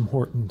more Tim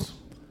Hortons.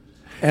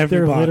 every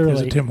There block there's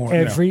literally a Tim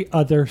Hortons. every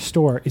other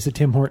store is a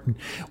Tim Horton.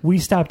 We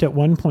stopped at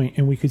one point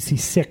and we could see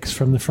 6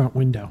 from the front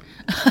window.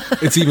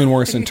 It's even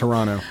worse in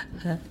Toronto.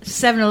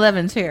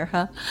 7-Eleven's here,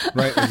 huh?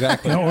 Right,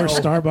 exactly. Or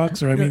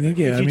Starbucks, or I mean,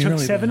 yeah, if I you mean, took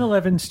really,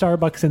 7-Eleven,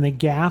 Starbucks, and the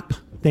Gap,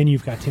 then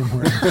you've got Tim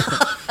Hortons.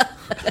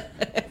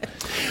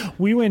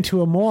 We went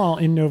to a mall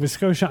in Nova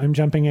Scotia. I'm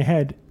jumping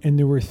ahead, and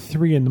there were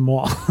 3 in the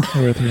mall.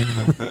 There were 3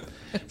 of them.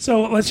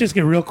 So let's just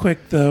get real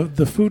quick.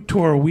 The food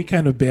tour we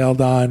kind of bailed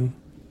on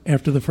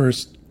after the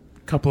first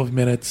couple of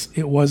minutes.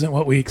 It wasn't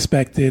what we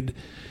expected.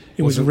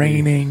 It was Wasn't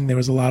raining. There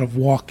was a lot of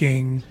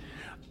walking.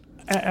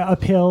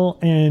 Uphill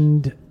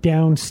and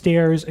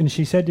downstairs, and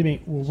she said to me,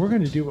 well, we're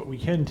going to do what we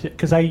can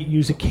because I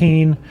use a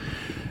cane,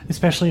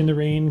 especially in the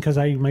rain, because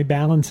my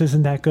balance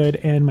isn't that good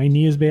and my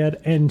knee is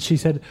bad. And she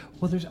said,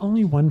 well, there's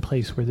only one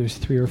place where there's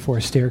 3 or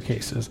 4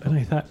 staircases. And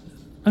I thought,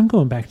 I'm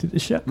going back to the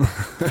ship.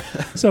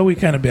 So we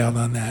kind of bailed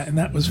on that, and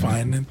that was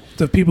fine. And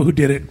the people who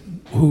did it,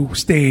 who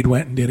stayed,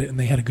 went and did it, and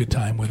they had a good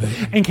time with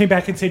it. And came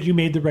back and said you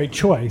made the right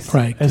choice,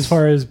 Right, as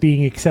far as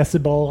being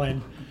accessible.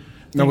 And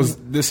Now, was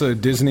this a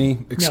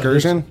Disney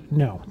excursion?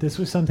 No, this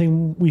was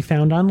something we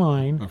found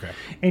online. Okay.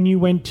 And you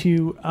went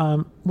to,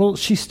 well,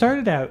 she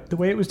started out, the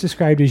way it was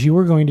described is you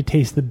were going to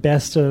taste the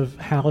best of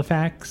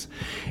Halifax.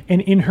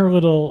 And in her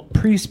little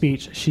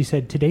pre-speech, she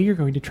said, today you're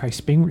going to try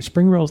spring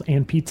rolls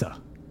and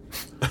pizza.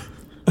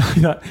 I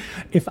thought,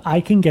 if I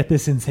can get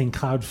this in St.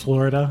 Cloud,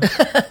 Florida,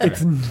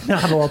 it's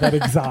not all that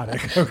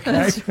exotic. Okay.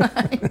 That's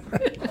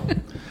right.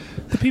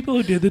 The people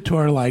who did the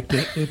tour liked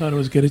it. They thought it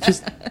was good.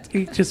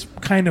 It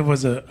just kind of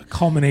was a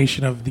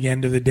culmination of the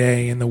end of the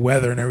day and the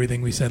weather and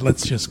everything. We said,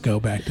 let's just go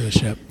back to the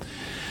ship.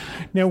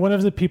 Now, one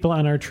of the people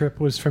on our trip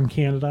was from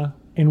Canada,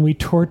 and we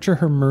torture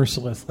her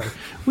mercilessly.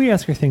 We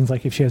ask her things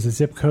like if she has a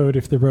zip code,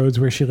 if the roads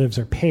where she lives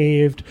are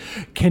paved,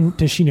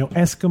 does she know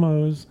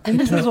Eskimos? And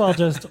this is all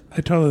just... I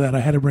told her that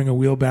I had to bring a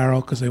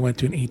wheelbarrow because I went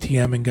to an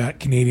ATM and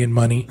got Canadian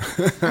money.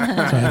 So I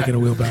had to get a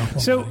wheelbarrow. full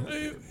of So,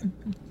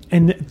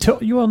 money.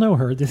 you all know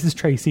her. This is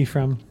Tracy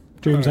from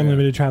Dreams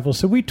Unlimited Travel.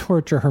 So we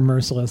torture her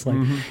mercilessly.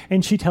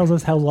 And she tells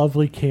us how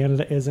lovely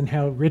Canada is and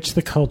how rich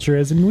the culture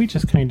is. And we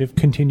just kind of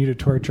continue to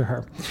torture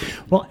her.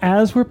 Well,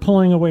 as we're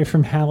pulling away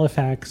from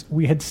Halifax,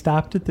 we had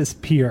stopped at this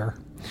pier.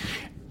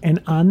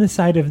 And on the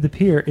side of the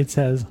pier, it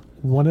says,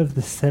 one of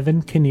the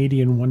 7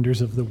 Canadian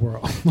wonders of the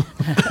world.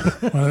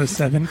 One of the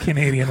 7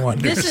 Canadian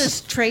wonders. This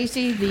is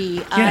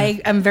Tracy.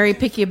 I'm very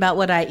picky about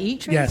what I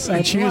eat. Tracy. Yes,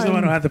 and she was the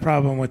one who had the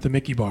problem with the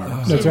Mickey bar.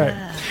 That's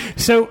right.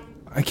 So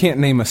I can't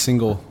name a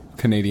single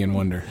Canadian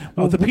wonder.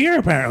 Well, the pier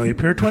apparently,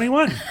 Pier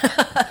 21.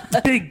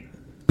 Big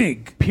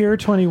big. Pier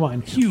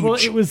 21. Huge. Well,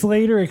 it was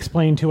later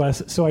explained to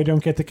us, so I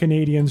don't get the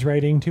Canadians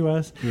writing to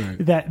us,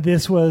 that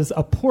this was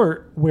a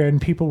port when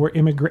people were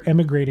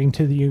emigrating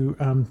to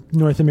the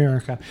North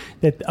America,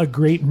 that a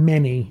great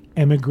many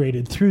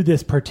emigrated through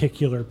this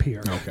particular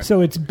pier. Okay.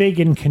 So it's big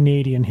in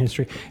Canadian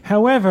history.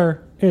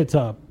 However, it's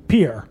a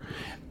pier.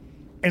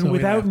 And So we'd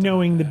without have to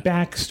knowing the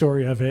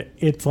backstory of it,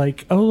 it's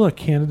like, oh, look,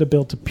 Canada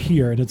built a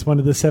pier, and it's one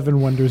of the 7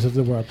 wonders of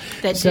the world.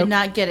 That did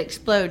not get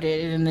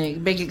exploded in the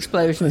big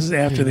explosion. This is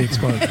after the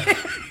explosion.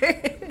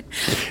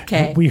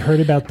 Okay. We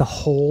heard about the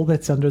hole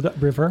that's under the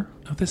river.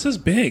 Oh, this is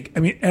big. I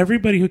mean,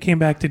 everybody who came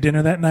back to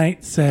dinner that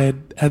night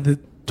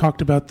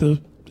talked about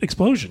the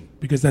explosion,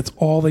 because that's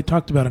all they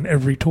talked about on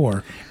every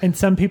tour. And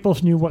some people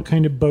knew what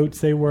kind of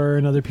boats they were,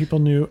 and other people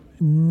knew.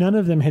 None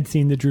of them had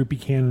seen the Droopy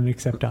Cannon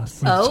except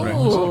us.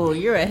 Oh,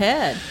 you're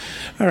ahead.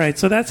 All right,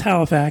 so that's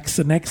Halifax.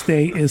 The next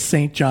day is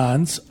St.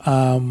 John's.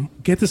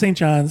 Get to St.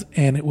 John's,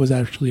 and it was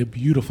actually a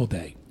beautiful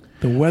day.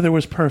 The weather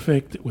was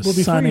perfect. It was Well,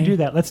 before sunny. you do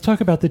that, let's talk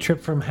about the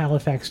trip from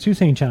Halifax to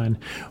St. John.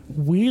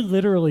 We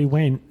literally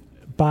went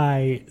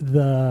by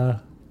the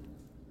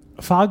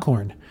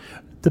foghorn.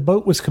 The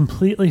boat was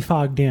completely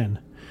fogged in.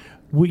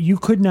 You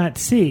could not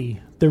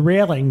see the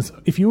railings.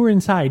 If you were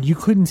inside, you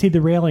couldn't see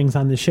the railings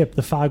on the ship.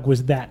 The fog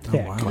was that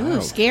thick.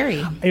 Ooh,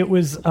 scary. It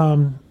was.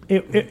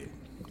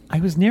 I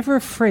was never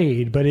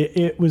afraid, but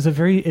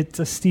it's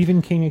a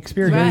Stephen King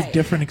experience. Right. Very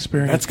different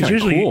experience. That's 'Cause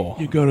kinda usually cool.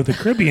 you go to the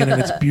Caribbean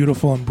and it's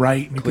beautiful and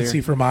bright and you can Clear.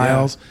 see for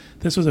miles.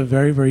 This was a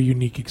very, very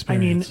unique I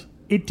mean, experience.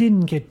 it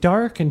didn't get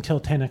dark until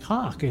 10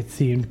 o'clock, it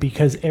seemed,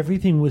 because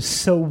everything was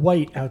so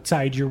white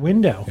outside your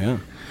window. Yeah.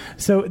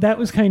 So that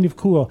was kind of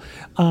cool.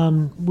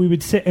 We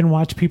would sit and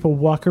watch people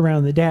walk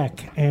around the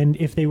deck, and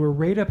if they were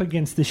right up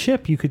against the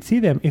ship, you could see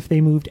them. If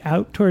they moved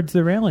out towards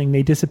the railing,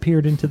 they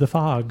disappeared into the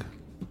fog.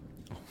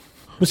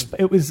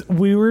 It was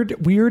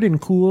weird and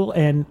cool,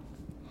 and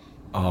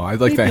Oh, I'd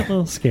like maybe a to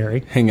little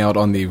scary. hang out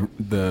on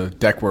the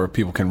deck where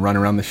people can run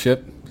around the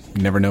ship.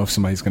 You never know if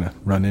somebody's going to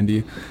run into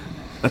you.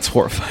 That's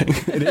horrifying.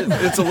 It is.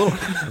 It's a little.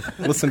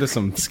 Listen to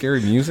some scary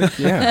music.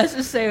 Yeah. That's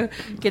just so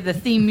get the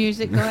theme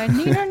music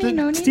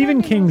going.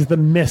 Stephen King's The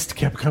Mist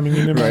kept coming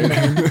into my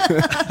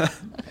mind.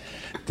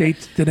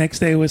 The next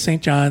day was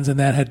St. John's, and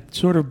that had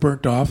sort of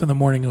burnt off. In the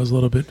morning, it was a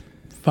little bit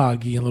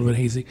foggy, a little bit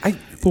hazy.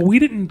 But we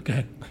didn't. Go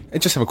ahead. I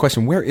just have a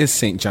question. Where is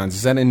St. John's?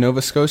 Is that in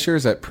Nova Scotia or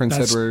is that Prince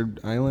That's- Edward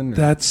Island? Or?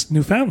 That's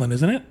Newfoundland,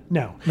 isn't it?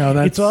 No,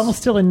 that's it's almost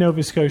still in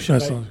Nova Scotia.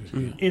 That's but Nova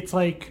Scotia. It's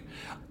like,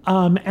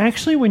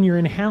 actually, when you're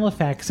in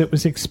Halifax, it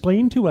was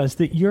explained to us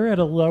that you're at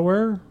a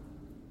lower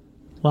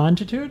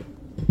longitude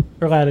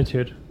or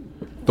latitude.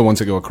 The ones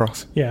that go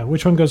across. Yeah,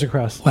 which one goes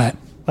across?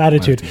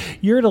 Latitude.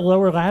 You're at a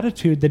lower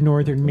latitude than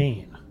northern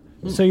Maine.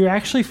 So you're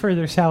actually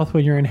further south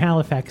when you're in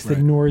Halifax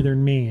than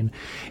northern Maine.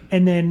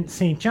 And then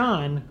St.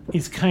 John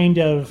is kind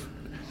of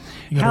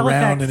You go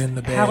around and in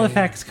the bay.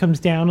 Halifax comes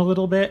down a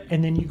little bit,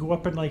 and then you go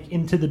up and like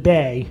into the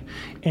bay,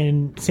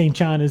 and St.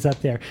 John is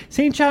up there.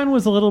 St. John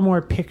was a little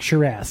more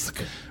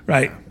picturesque.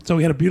 Right. So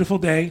we had a beautiful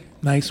day,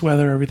 nice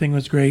weather, everything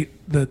was great.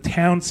 The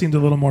town seemed a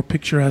little more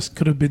picturesque,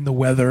 could have been the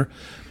weather,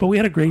 but we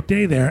had a great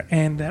day there,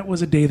 and that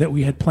was a day that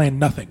we had planned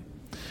nothing.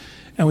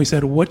 And we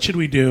said, what should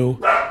we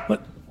do?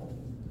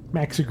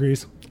 Max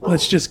agrees.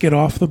 Let's just get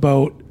off the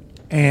boat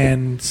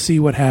and see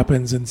what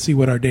happens and see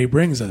what our day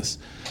brings us.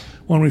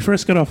 When we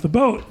first got off the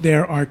boat,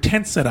 there are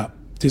tents set up.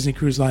 Disney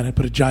Cruise Line had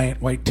put a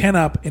giant white tent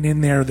up, and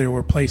in there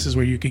were places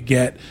where you could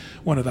get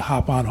one of the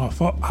hop-on,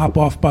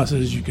 hop-off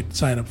buses. You could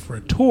sign up for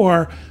a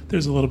tour.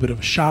 There's a little bit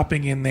of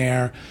shopping in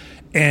there,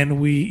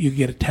 and you could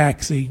get a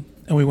taxi.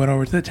 And we went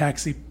over to the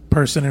taxi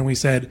person, and we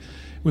said,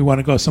 we want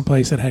to go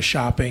someplace that has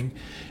shopping.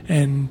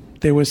 And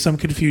there was some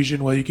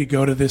confusion. Well, you could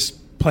go to this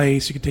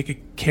place. You could take a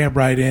cab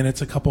ride in.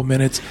 It's a couple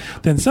minutes.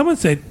 Then someone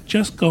said,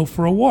 just go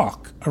for a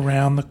walk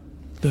around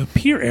the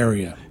pier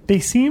area. They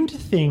seemed to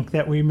think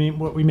that we meant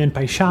what we meant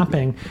by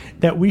shopping,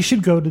 that we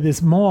should go to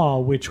this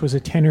mall, which was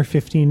a 10 or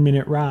 15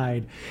 minute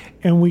ride.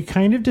 And we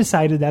kind of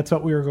decided that's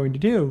what we were going to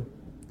do.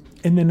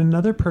 And then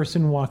another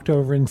person walked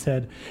over and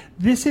said,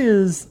 this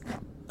is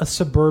a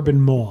suburban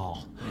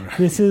mall.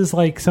 This is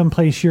like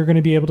someplace you're going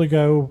to be able to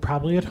go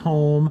probably at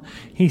home.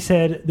 He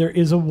said, there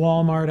is a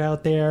Walmart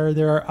out there.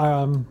 There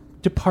are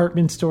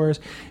department stores.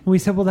 And we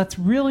said, well, that's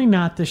really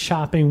not the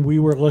shopping we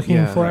were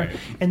looking for. Right.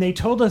 And they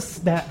told us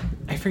that,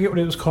 I forget what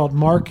it was called,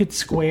 Market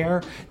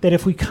Square, that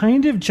if we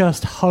kind of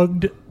just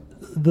hugged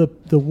the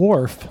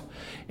wharf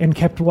and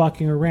kept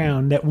walking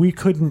around, that we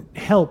couldn't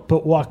help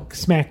but walk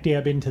smack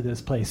dab into this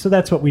place. So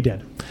that's what we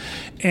did.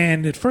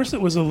 And at first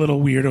it was a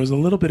little weird. It was a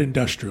little bit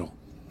industrial.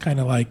 Kind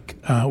of like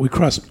we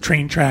crossed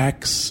train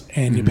tracks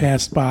and you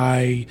passed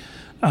by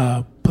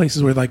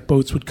places where like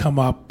boats would come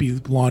up, be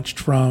launched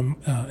from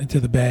into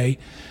the bay.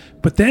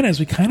 But then as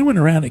we kind of went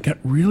around, it got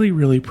really,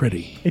 really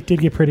pretty. It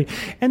did get pretty.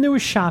 And there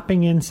was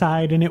shopping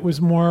inside, and it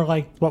was more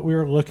like what we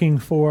were looking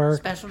for.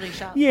 Specialty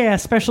shop. Yeah,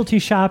 specialty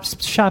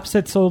shops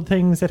that sold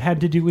things that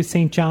had to do with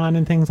St. John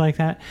and things like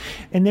that.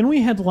 And then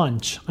we had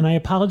lunch. And I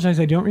apologize,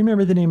 I don't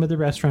remember the name of the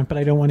restaurant, but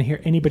I don't want to hear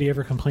anybody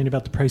ever complain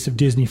about the price of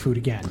Disney food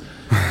again.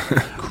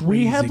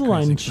 We had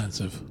lunch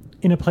Expensive.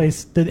 in a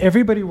place that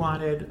everybody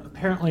wanted.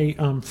 Apparently,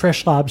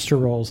 fresh lobster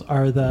rolls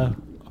are the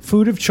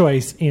food of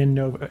choice in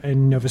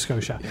Nova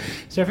Scotia.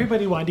 So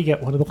everybody wanted to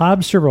get one of the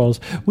lobster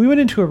rolls. We went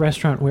into a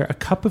restaurant where a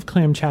cup of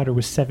clam chowder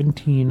was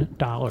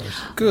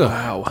 $17.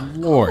 Good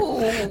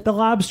Lord. The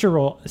lobster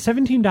roll,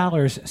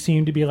 $17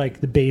 seemed to be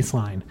like the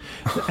baseline.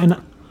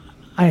 And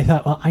I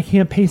thought, well, I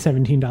can't pay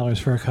 $17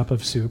 for a cup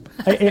of soup.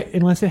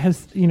 Unless it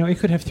has, it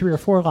could have 3 or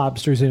 4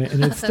 lobsters in it,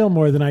 and it's still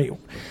more than I...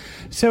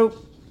 So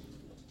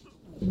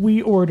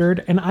we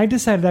ordered, and I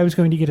decided I was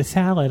going to get a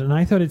salad, and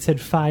I thought it said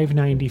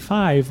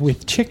 $5.95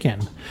 with chicken.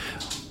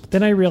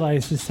 Then I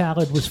realized the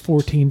salad was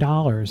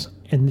 $14,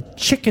 and the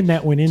chicken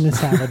that went in the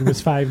salad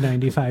was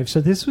 $5.95.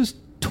 So this was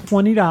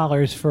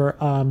 $20 for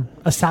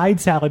a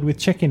side salad with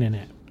chicken in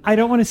it. I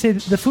don't want to say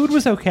that the food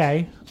was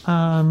okay.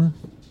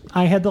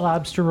 I had the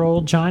lobster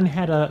roll. John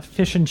had a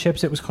fish and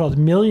chips. It was called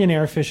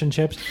Millionaire Fish and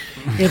Chips.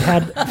 It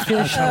had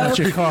fish. How much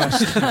it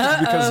cost.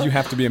 Because you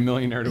have to be a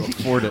millionaire to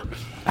afford it.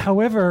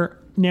 However,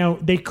 now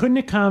they couldn't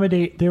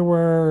accommodate. There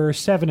were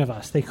 7 of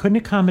us. They couldn't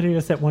accommodate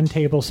us at one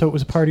table, so it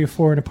was a party of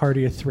 4 and a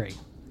party of 3.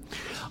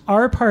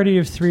 Our party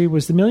of 3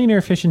 was the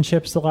Millionaire Fish and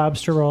Chips, the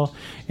lobster roll,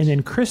 and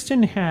then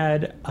Kristen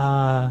had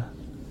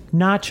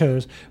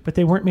nachos, but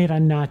they weren't made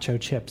on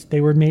nacho chips. They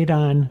were made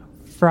on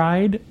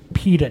fried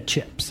pita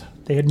chips.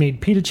 They had made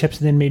pita chips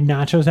and then made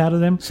nachos out of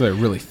them. So they're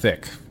really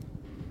thick.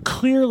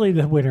 Clearly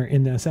the winner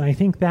in this, and I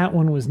think that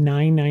one was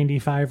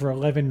 $9.95 or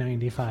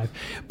 $11.95,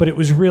 but it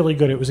was really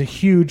good. It was a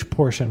huge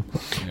portion.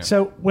 Yeah.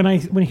 So when I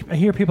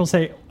hear people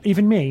say,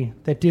 even me,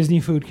 that Disney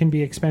food can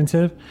be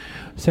expensive,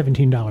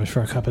 $17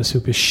 for a cup of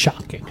soup is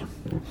shocking.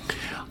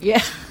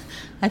 Yeah,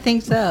 I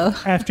think so.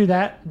 After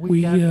that,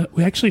 We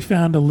actually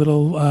found a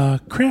little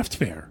craft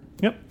fair.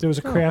 Yep, there was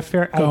a craft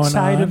fair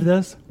outside of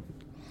this.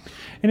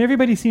 And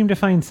everybody seemed to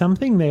find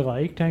something they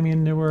liked. I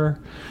mean,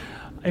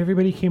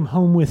 everybody came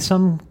home with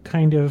some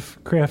kind of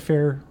craft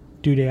fair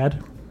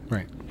doodad.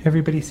 Right.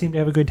 Everybody seemed to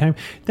have a good time.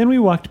 Then we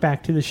walked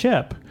back to the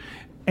ship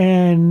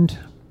and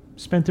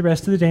spent the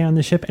rest of the day on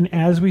the ship. And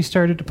as we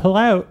started to pull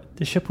out,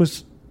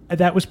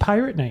 that was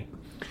pirate night.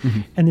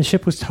 Mm-hmm. And the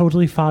ship was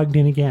totally fogged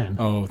in again.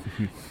 Oh.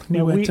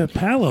 We went to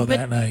Palo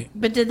that night.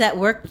 But did that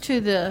work to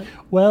the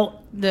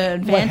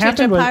advantage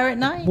happened of was, Pirate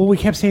Night? Well, we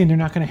kept saying they're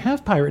not going to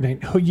have Pirate Night.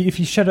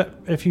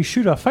 If you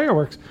shoot off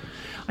fireworks.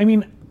 I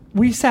mean,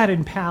 we sat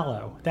in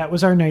Palo. That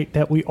was our night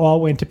that we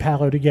all went to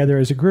Palo together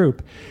as a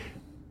group.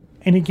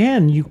 And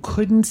again, you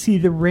couldn't see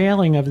the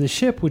railing of the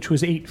ship, which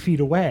was 8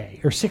 feet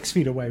away or 6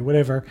 feet away,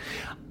 whatever.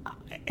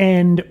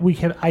 And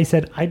I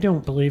said, I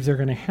don't believe they're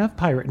going to have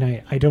Pirate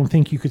Night. I don't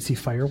think you could see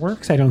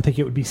fireworks. I don't think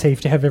it would be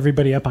safe to have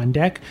everybody up on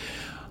deck.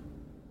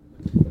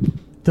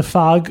 The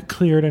fog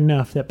cleared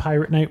enough that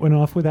Pirate Night went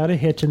off without a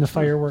hitch and the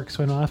fireworks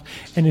went off.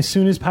 And as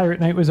soon as Pirate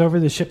Night was over,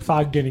 the ship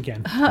fogged in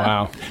again.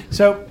 Wow.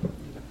 So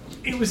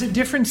it was a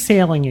different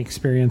sailing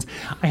experience.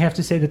 I have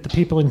to say that the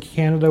people in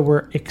Canada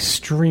were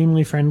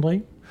extremely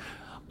friendly.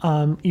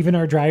 Even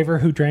our driver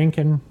who drank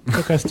and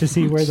took us to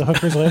see where the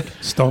hookers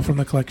lived. Stole from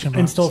the collection box.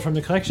 And stole from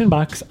the collection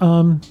box.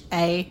 A.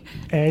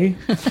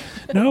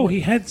 No, he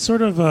had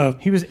sort of a...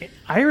 He was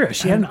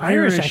Irish. He had an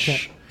Irish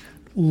accent.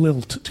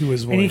 Lilt to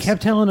his voice. And he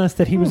kept telling us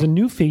that he was a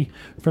Newfie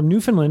from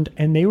Newfoundland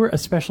and they were a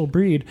special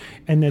breed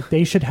and that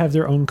they should have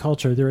their own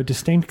culture. They're a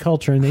distinct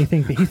culture and he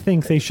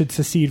thinks they should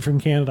secede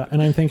from Canada.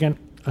 And I'm thinking,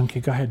 okay,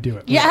 go ahead, do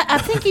it. Yeah, I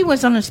think he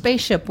was on a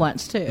spaceship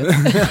once too.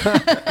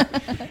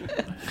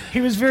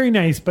 He was very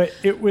nice, but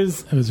it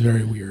was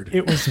very weird.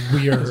 It was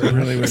weird. It was really,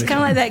 really It's kind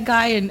of like that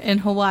guy in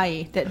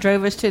Hawaii that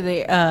drove us to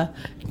the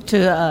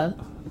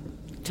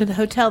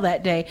hotel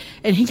that day,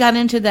 and he got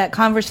into that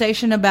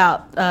conversation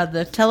about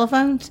the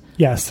telephones.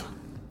 Yes.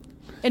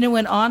 And it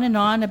went on and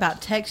on about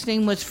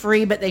texting was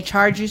free, but they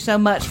charge you so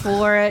much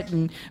for it.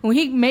 And when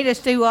he made us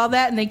do all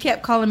that, and they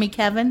kept calling me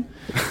Kevin.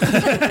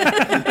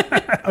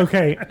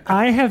 Okay,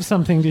 I have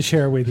something to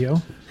share with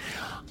you.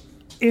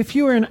 If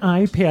you are an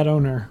iPad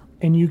owner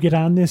and you get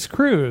on this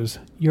cruise,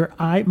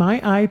 my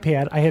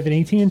iPad, I have an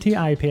AT&T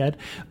iPad.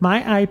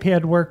 My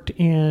iPad worked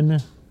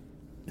in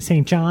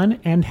St.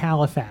 John and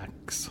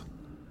Halifax.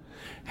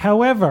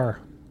 However,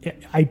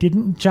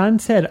 John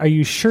said, are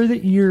you sure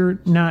that you're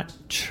not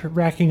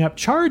racking up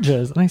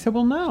charges? And I said,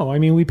 well, no. I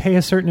mean, we pay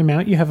a certain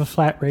amount. You have a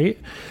flat rate.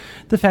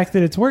 The fact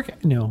that it's working,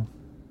 no.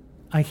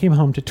 I came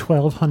home to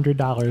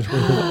 $1,200 worth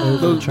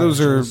of overcharges.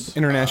 Those are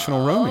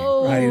international roaming.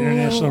 Right,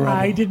 international roaming.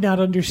 I did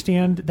not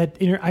understand that.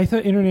 I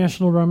thought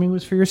international roaming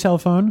was for your cell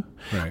phone.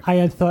 Right. I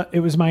had thought it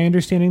was my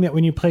understanding that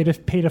when you paid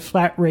a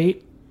flat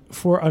rate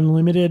for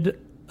unlimited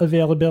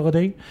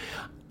availability,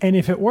 and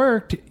if it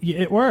worked,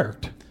 it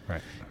worked.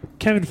 Right.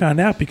 Kevin found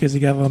out because he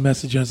got a little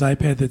message on his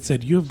iPad that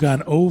said, "You've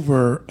gone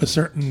over a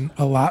certain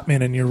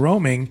allotment in your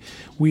roaming.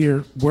 We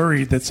are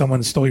worried that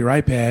someone stole your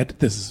iPad."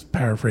 This is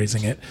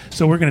paraphrasing it.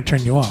 So we're going to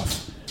turn you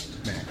off.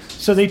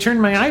 So they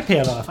turned my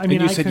iPad off. I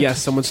mean, And you said,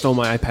 yes, someone stole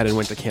my iPad and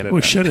went to Canada.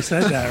 We should have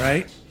said that,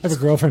 right? I have a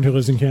girlfriend who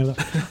lives in Canada.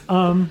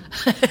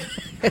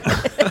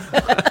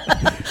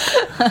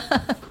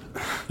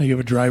 You have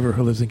a driver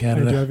who lives in I do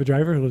Canada. have a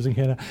driver who lives in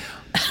Canada.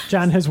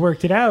 John has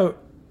worked it out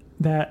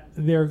that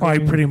they're I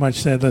going... pretty much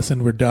said,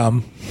 "Listen, we're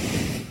dumb.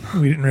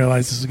 We didn't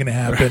realize this was going to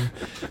happen."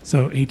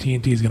 So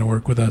AT&T is going to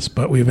work with us,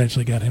 but we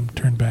eventually got him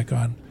turned back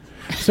on.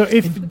 So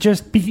if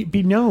just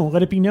be known,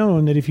 let it be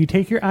known that if you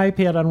take your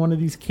iPad on one of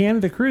these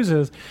Canada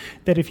cruises,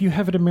 that if you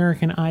have an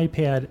American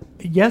iPad,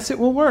 yes, it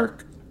will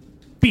work.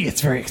 B,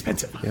 it's very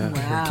expensive. Yeah.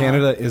 Wow.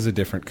 Canada is a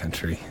different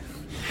country.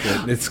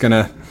 It's going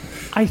to...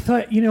 I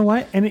thought, you know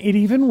what? And it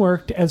even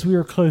worked as we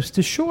were close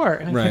to shore.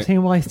 And I Right. kept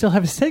saying, well, I still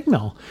have a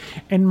signal.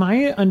 And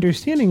my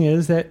understanding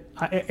is that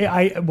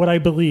what I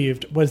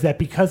believed was that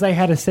because I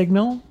had a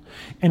signal,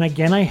 and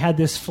again, I had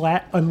this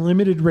flat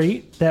unlimited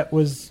rate that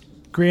was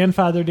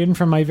grandfathered in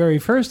from my very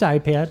first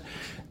iPad,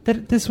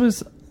 that this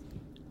was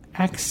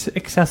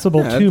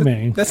accessible to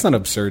me. That's not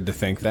absurd to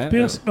think that.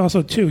 But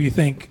also, too, you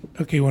think,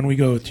 okay, when we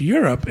go to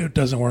Europe, it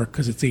doesn't work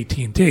because it's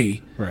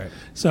AT&T. Right.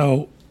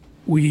 So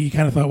we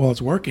kind of thought, well,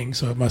 it's working,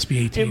 so it must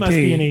be AT&T. It must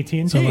be an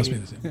AT&T. So it must be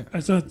the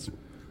same. So it's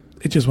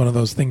just one of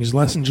those things,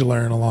 lessons you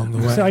learn along the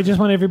way. So I just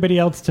want everybody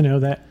else to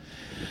know that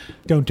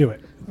don't do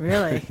it.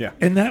 Really? Yeah.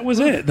 And that was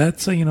it.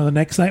 That's the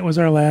next night was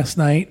our last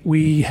night.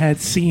 We had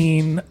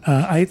seen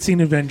I had seen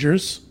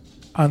Avengers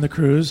on the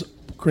cruise.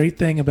 Great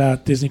thing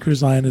about Disney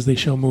Cruise Line is they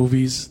show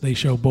movies. They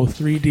show both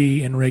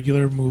 3D and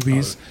regular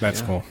movies.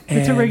 That's cool.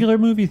 It's a And regular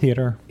movie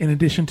theater. in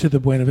addition to the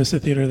Buena Vista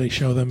Theater, they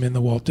show them in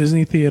the Walt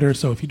Disney Theater.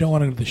 So if you don't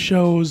want to go to the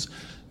shows,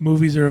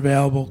 movies are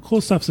available. Cool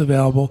stuff's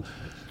available.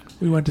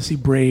 We went to see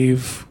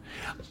Brave.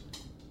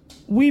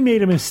 We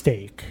made a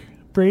mistake.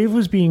 Brave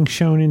was being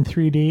shown in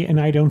 3D,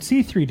 and I don't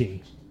see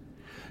 3D.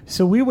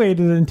 So we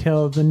waited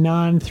until the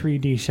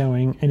non-3D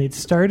showing, and it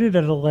started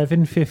at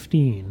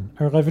 11:15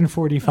 or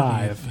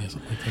 11:45. Yeah,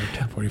 something like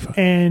that, 10:45.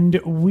 And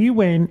we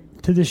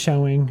went to the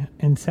showing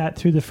and sat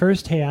through the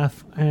first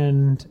half.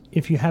 And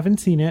if you haven't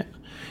seen it,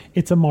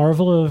 it's a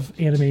marvel of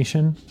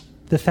animation.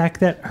 The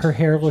fact that her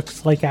hair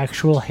looks like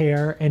actual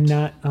hair and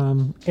not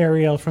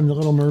Ariel from The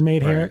Little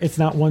Mermaid hair. It's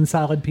not one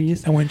solid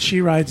piece. And when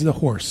she rides the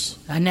horse,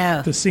 I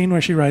know. the scene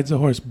where she rides the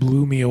horse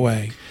blew me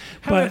away.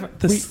 However,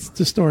 But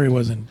the story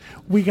wasn't.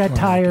 We got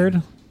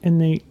tired,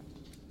 and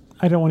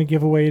I don't want to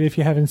give away it if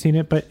you haven't seen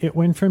it, but it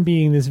went from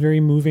being this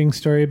very moving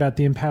story about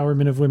the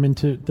empowerment of women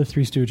to the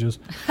Three Stooges.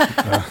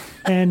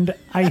 And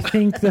I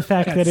think the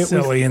fact that it was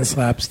silly and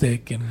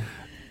slapstick and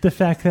the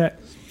fact that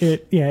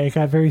it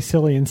got very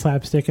silly and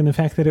slapstick, and the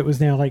fact that it was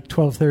now like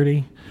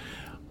 12:30,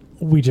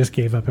 we just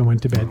gave up and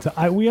went to bed. So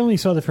we only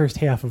saw the first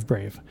half of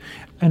Brave,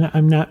 and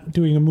I'm not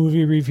doing a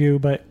movie review,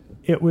 but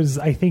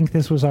I think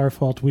this was our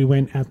fault. We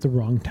went at the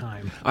wrong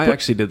time. I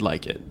actually did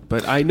like it,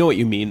 but I know what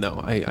you mean,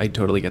 though. I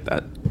totally get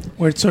that.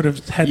 where it sort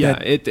of had Yeah,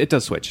 that it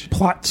does switch.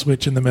 plot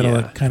switch in the middle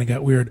Yeah. that kind of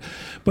got weird.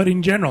 But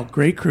in general,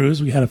 great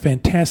cruise. We had a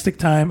fantastic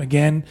time.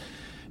 Again,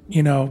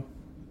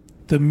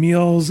 the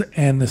meals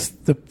and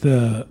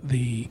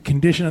the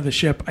condition of the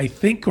ship, I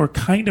think, were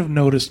kind of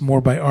noticed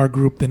more by our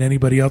group than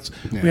anybody else.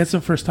 Yeah. We had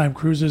some first-time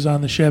cruisers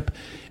on the ship,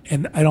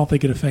 and I don't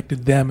think it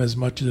affected them as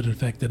much as it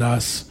affected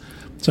us.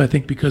 So I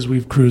think because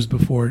we've cruised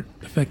before, it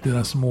affected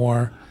us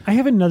more. I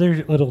have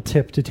another little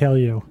tip to tell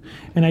you,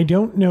 and I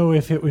don't know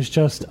if it was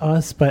just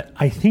us, but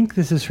I think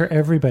this is for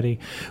everybody.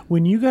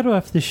 When you got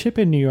off the ship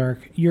in New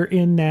York, you're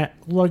in that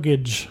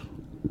luggage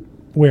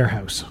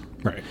warehouse.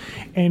 Right.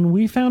 And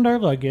we found our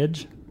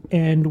luggage,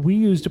 and we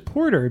used a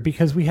porter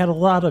because we had a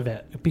lot of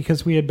it,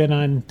 because we had been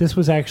on, this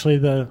was actually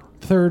the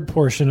third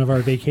portion of our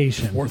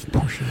vacation. Fourth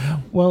portion.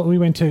 Well, we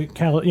went to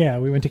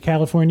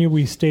California.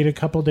 We stayed a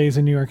couple days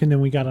in New York, and then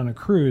we got on a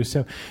cruise.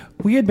 So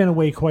we had been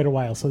away quite a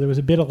while. So there was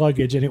a bit of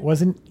luggage, and it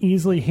wasn't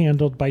easily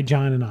handled by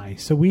John and I.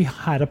 So we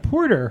had a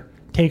porter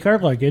take our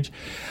luggage.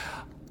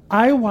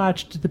 I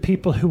watched the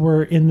people who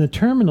were in the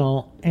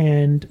terminal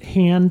and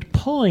hand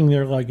pulling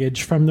their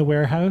luggage from the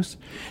warehouse.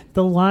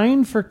 The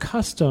line for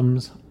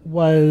customs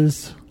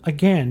was,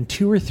 again,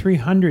 200 or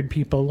 300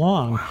 people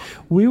long. Wow.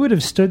 We would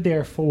have stood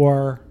there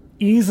for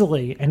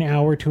easily an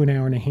hour to an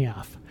hour and a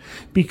half.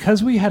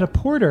 Because we had a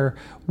porter,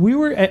 we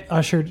were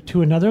ushered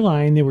to another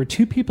line. There were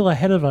two people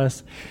ahead of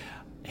us.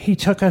 He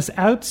took us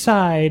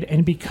outside,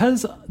 and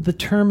because the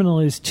terminal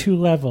is 2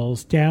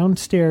 levels,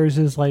 downstairs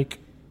is like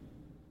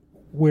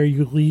where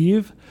you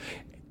leave.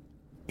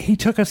 He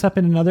took us up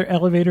in another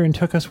elevator and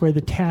took us where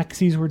the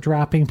taxis were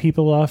dropping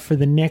people off for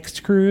the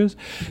next cruise.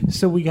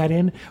 So we got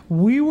in.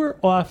 We were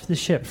off the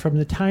ship from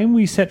the time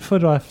we set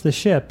foot off the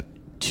ship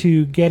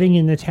to getting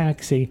in the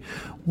taxi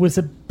was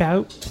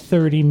about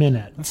 30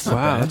 minutes.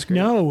 Wow, that's great.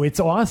 No, it's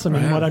awesome.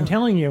 And what I'm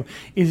telling you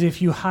is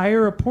if you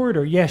hire a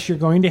porter, yes, you're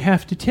going to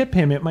have to tip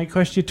him. It might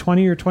cost you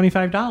 $20 or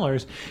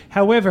 $25.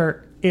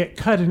 However, it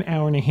cut an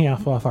hour and a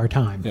half off our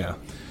time. Yeah.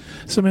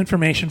 some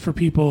information for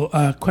people,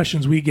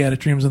 questions we get at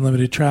Dreams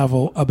Unlimited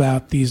Travel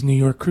about these New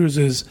York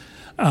cruises.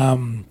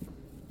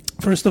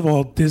 First of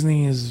all,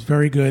 Disney is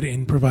very good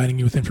in providing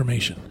you with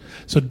information.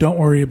 So don't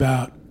worry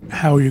about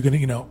how you're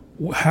going to,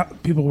 how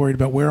people worried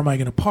about where am I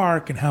going to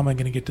park and how am I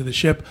going to get to the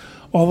ship.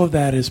 All of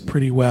that is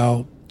pretty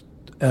well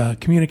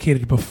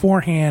communicated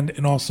beforehand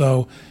and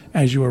also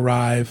as you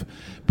arrive.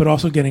 But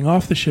also getting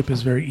off the ship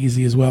is very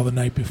easy as well. The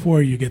night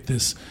before, you get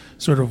this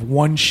sort of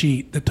one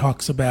sheet that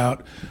talks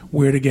about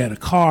where to get a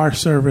car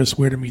service,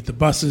 where to meet the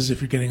buses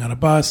if you're getting on a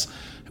bus,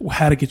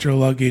 how to get your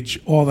luggage,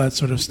 all that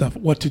sort of stuff,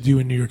 what to do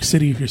in New York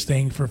City if you're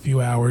staying for a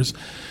few hours.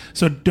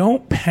 So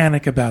don't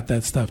panic about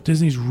that stuff.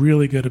 Disney's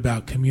really good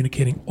about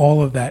communicating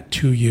all of that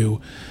to you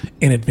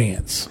in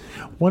advance.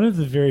 One of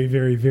the very,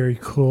 very, very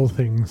cool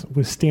things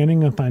was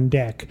standing up on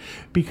deck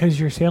because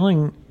you're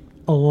sailing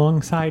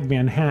alongside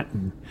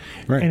Manhattan.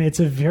 Right. And it's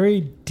a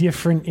very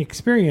different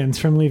experience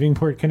from leaving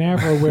Port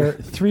Canaveral where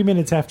 3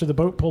 minutes after the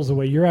boat pulls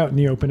away, you're out in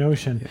the open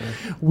ocean.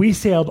 Yeah. We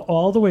sailed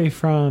all the way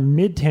from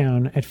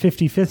Midtown at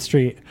 55th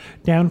Street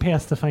down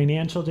past the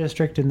Financial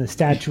District and the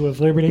Statue of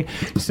Liberty.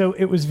 So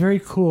it was very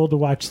cool to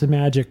watch the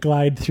Magic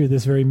glide through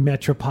this very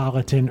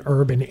metropolitan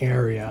urban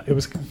area. It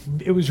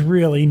was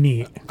really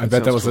neat. I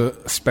bet that was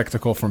a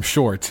spectacle from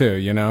shore too,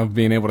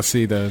 being able to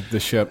see the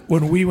ship.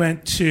 When we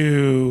went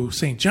to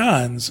St.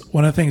 John's,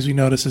 one of the things we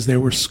noticed is there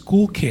were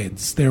school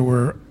kids, there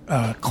were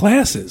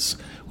classes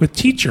with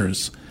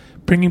teachers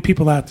bringing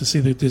people out to see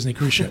the Disney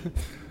cruise ship.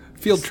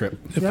 Field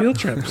trip. Field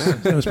trips.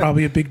 It was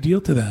probably a big deal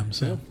to them.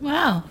 So.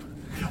 Wow.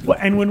 Well,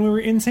 and when we were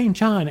in St.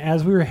 John,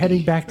 as we were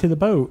heading back to the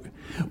boat,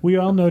 we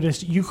all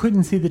noticed you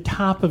couldn't see the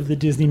top of the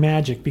Disney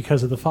Magic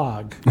because of the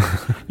fog.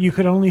 You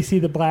could only see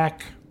the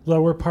black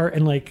lower part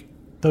and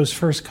those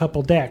first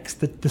couple decks.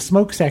 The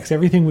smokestacks,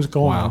 everything was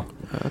gone. Wow.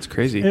 That's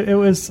crazy. It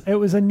was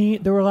a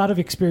neat. There were a lot of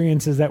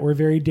experiences that were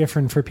very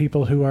different for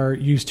people who are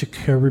used to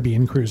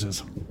Caribbean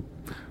cruises.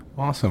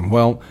 Awesome.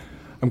 Well,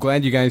 I'm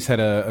glad you guys had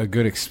a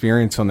good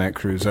experience on that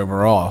cruise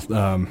overall.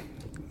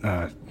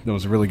 It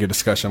was a really good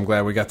discussion. I'm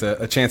glad we got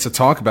a chance to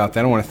talk about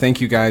that. I want to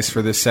thank you guys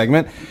for this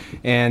segment.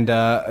 And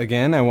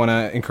again, I want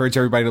to encourage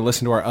everybody to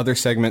listen to our other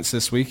segments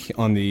this week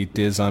on the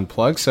Diz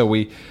Unplugged. So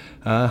we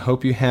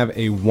hope you have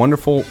a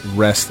wonderful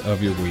rest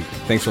of your week.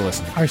 Thanks for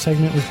listening. Our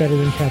segment was better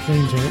than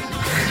Kathleen's, right?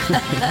 I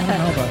don't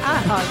know about that. I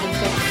hardly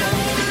think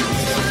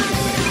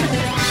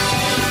so.